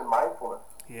meditation and mindfulness.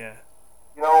 Yeah.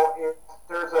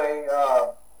 There's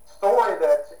a story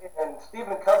that's in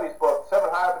Stephen Covey's book, 7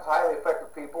 Habits of Highly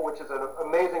Effective People, which is an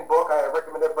amazing book. I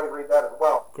recommend everybody read that as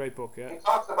well. Great book, yeah. He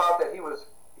talks about that he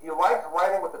liked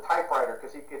writing with the typewriter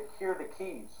because he could hear the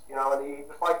keys, and he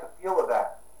just liked the feel of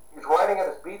that. He was writing at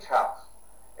his beach house,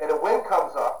 and a wind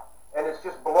comes up, and it's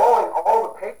just blowing all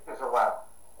the pages around.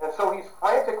 And so he's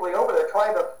frantically over there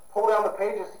trying to pull down the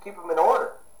pages to keep them in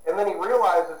order. And then he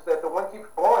realizes that the wind keeps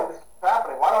blowing, this keeps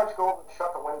happening. Why don't you go over and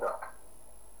shut the window?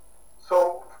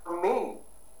 So for me,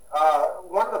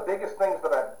 one of the biggest things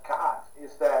that I've got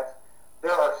is that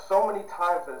there are so many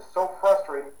times that it's so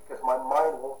frustrating because my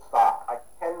mind won't stop. I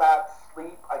cannot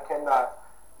sleep. I cannot,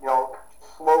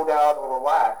 slow down or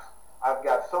relax. I've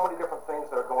got so many different things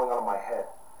that are going on in my head.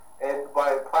 And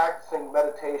by practicing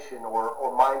meditation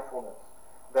or mindfulness,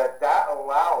 that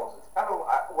allows, it's kind of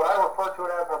what I refer to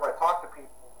it as when I talk to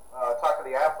people, talk to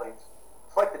the athletes,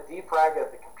 it's like the defrag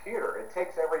of the computer. It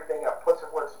takes everything up, puts it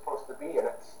where it's supposed to be, and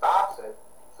it stops it,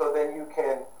 so then you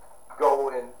can go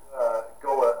and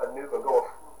go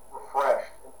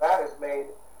refreshed. And that has made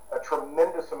a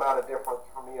tremendous amount of difference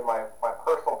for me in my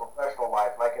personal and professional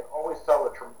life, and I can always tell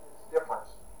a tremendous difference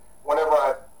whenever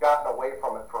I've gotten away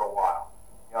from it for a while.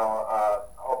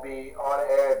 I'll be on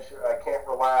edge. I can't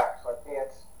relax. I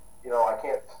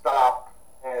can't stop,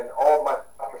 and all of my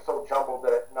thoughts are so jumbled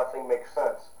that nothing makes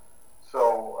sense.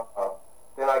 So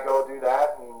then I go do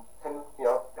that, and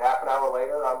half an hour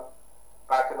later, I'm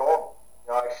back to normal.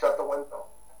 I shut the window.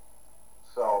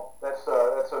 So that's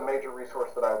a major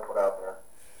resource that I would put out there.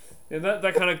 Yeah,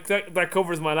 that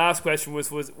covers my last question,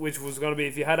 which was going to be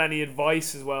if you had any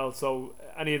advice as well. So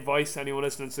any advice to anyone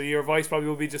listening? So your advice probably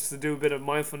will be just to do a bit of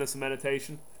mindfulness and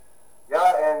meditation.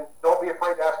 Yeah, and don't be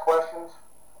afraid to ask questions,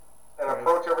 and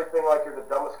approach everything like you're the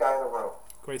dumbest guy in the room.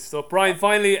 Great stuff, Brian.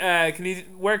 Finally,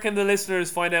 where can the listeners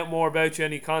find out more about you?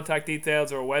 Any contact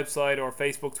details, or a website, or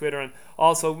Facebook, Twitter, and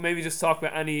also maybe just talk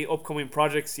about any upcoming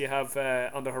projects you have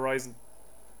on the horizon.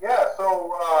 Yeah.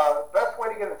 So best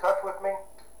way to get in touch with me.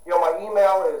 My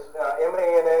email is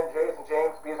MANN, J as in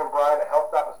James, B as in Brian, at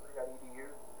health.missouri.edu.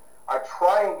 I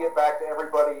try and get back to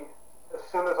everybody as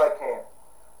soon as I can.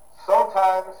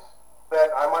 Sometimes that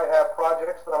I might have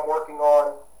projects that I'm working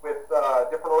on with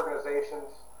different organizations.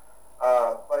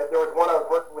 There was one I was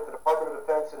working with the Department of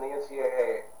Defense and the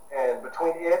NCAA. And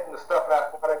between it and the stuff in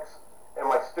athletics and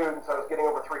my students, I was getting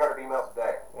over 300 emails a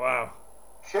day. Wow.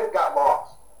 Shit got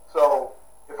lost. So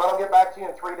if I don't get back to you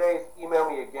in 3 days, email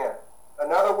me again.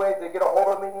 Another way to get a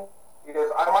hold of me is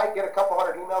I might get a couple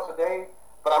hundred emails a day,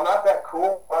 but I'm not that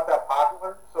cool, not that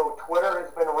popular. So Twitter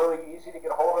has been really easy to get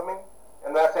a hold of me,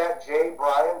 and that's at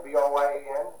jbrian,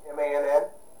 Bryan, MANN.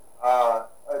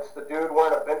 It's the dude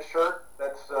wearing a bench shirt.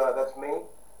 That's me.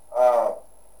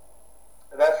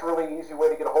 And that's a really easy way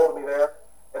to get a hold of me there.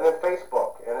 And then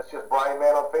Facebook, and it's just Brian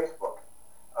Mann on Facebook.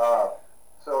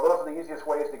 So those are the easiest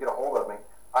ways to get a hold of me.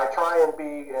 I try and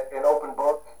be an open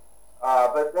book.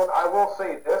 But then I will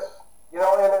say this,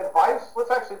 and advice, let's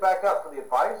actually back up for the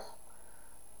advice.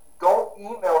 Don't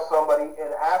email somebody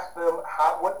and ask them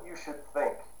what you should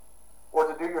think or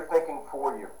to do your thinking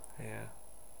for you. Yeah.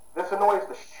 This annoys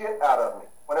the shit out of me.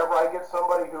 Whenever I get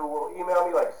somebody who will email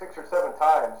me like 6 or 7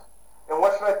 times, and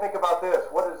what should I think about this?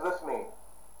 What does this mean?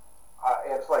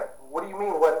 And it's like, What do you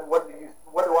mean?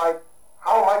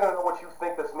 How am I going to know what you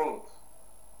think this means?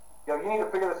 You know, you need to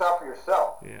figure this out for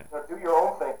yourself. Yeah. You know, do your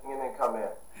own thinking and then come in.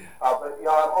 But you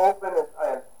know, I'm open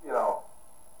and you know,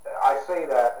 I say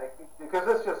that because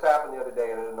this just happened the other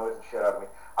day and it annoys the shit out of me.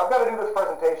 I've got to do this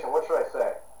presentation. What should I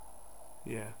say?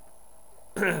 Yeah.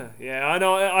 Yeah, I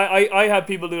know. I had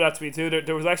people do that to me too.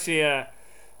 There was actually a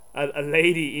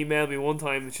lady emailed me one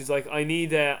time and she's like, I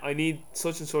need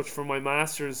such and such for my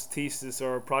master's thesis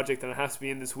or project and it has to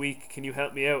be in this week. Can you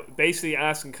help me out? Basically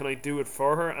asking, can I do it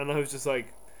for her? And I was just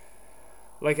like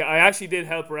I actually did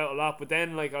help her out a lot, but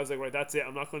then like I was like, right, that's it.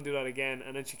 I'm not going to do that again.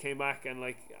 And then she came back and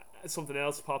like something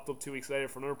else popped up 2 weeks later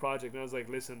for another project, and I was like,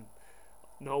 listen,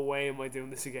 no way am I doing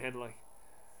this again. Like,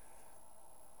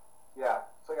 yeah,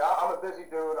 so yeah, I'm a busy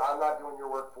dude. I'm not doing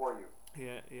your work for you.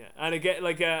 Yeah, and again,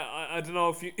 like, I don't know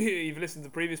if you've listened to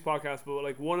the previous podcast, but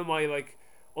like one of my like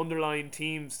underlying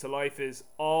themes to life is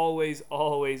always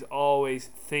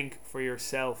think for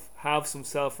yourself. Have some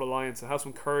self-reliance and have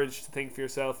some courage to think for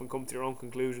yourself and come to your own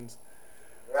conclusions.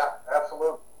 Yeah,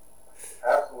 absolutely.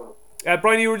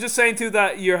 Brian, you were just saying too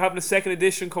that you're having a second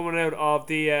edition coming out of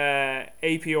the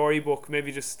APRE book.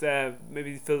 Maybe just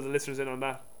maybe fill the listeners in on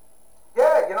that.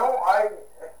 Yeah, you know,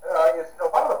 it's a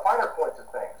lot of the finer points of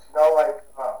things. You know, like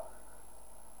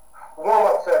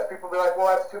warm-up sets. People be like, well,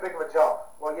 that's too big of a jump.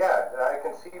 Well, yeah, I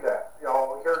can see that. You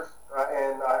know, here's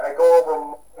and I go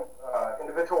over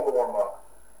individual warm-up.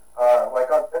 Like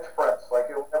on bench press, like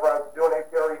whenever I'm doing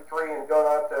APRE 3 and going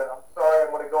out to, I'm sorry, I'm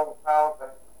going to go in pounds,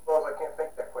 and I suppose I can't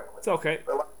think that quickly. It's okay.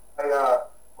 But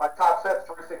my top set's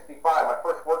 365. My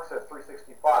first work set's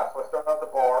 365. So I start out the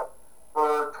bar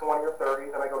for 20 or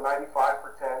 30, then I go 95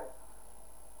 for 10,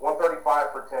 135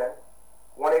 for 10,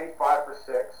 185 for 6,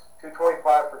 225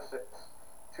 for 6,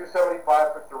 275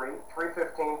 for 3,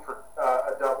 315 for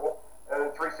a double, and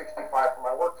then 365 for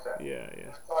my work set. Yeah.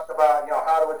 Talk about, you know,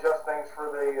 how to adjust things for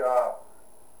the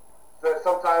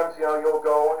sometimes, you know, you'll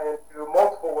go and do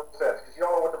multiple work sets because you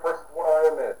don't know what the person's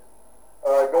 1RM is.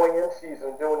 Going in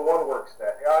season, doing one work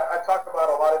set. I talk about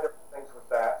a lot of different things with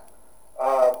that.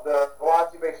 The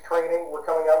velocity-based training, we're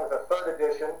coming out with a third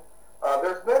edition.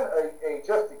 There's been a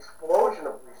just explosion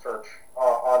of research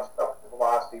on stuff with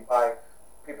velocity by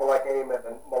people like Eamon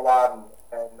and Mladen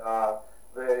and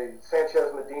the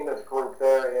Sanchez Medina's group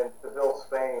there in Seville,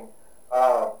 Spain.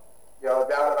 You know,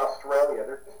 down in Australia,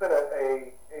 there's just been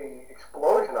a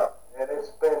explosion of it, and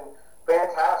it's been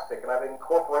fantastic. And I've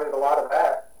incorporated a lot of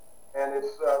that, and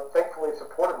it's thankfully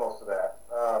supported most of that.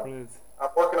 I'm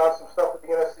working on some stuff with the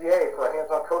NSCA for a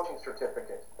hands-on coaching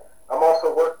certificate. I'm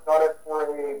also working on it for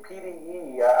a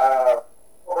PDE,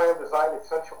 Program Design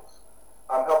Essentials.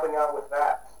 I'm helping out with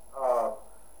that.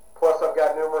 Plus, I've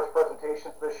got numerous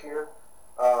presentations this year.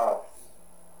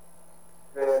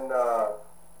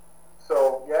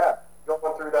 So yeah,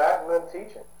 going through that and then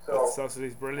teaching. So that's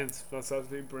absolutely brilliant.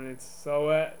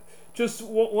 So just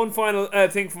one final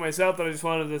thing for myself that I just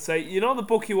wanted to say. You know the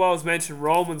book you always mention,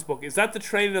 Roman's book. Is that the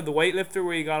training of the weightlifter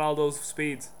where you got all those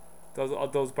speeds,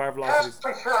 those bar velocities? I'm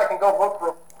pretty sure I can go look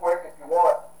real quick if you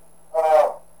want.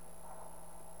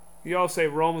 You all say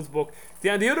Roman's book.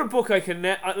 The other book I can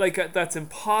that's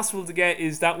impossible to get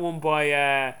is that one by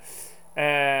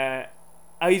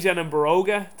Aijan and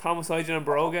Baroga, Thomas Aijan and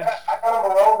Baroga. I got a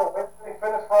Baroga with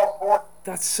Fitness for All Sports.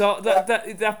 That's so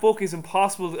that book is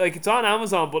impossible. Like, it's on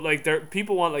Amazon, but like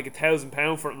people want like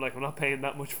 £1,000 for it. I'm like, I'm not paying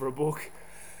that much for a book.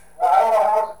 I don't know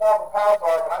how much £1,000 are,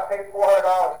 but I paid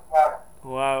 $400 for it.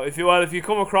 Wow. If you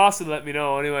come across it, let me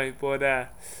know anyway. But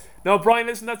no, Brian,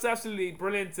 listen, that's absolutely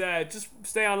brilliant. Just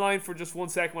stay online for just 1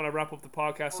 second when I wrap up the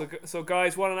podcast. So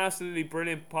guys, what an absolutely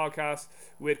brilliant podcast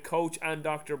with Coach and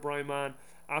Dr. Brian Mann.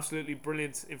 Absolutely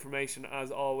brilliant information as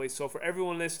always. So for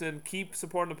everyone listening, keep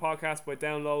supporting the podcast by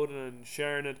downloading and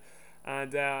sharing it.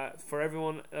 And for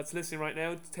everyone that's listening right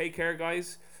now, take care,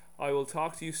 guys. I will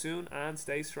talk to you soon and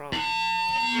stay strong.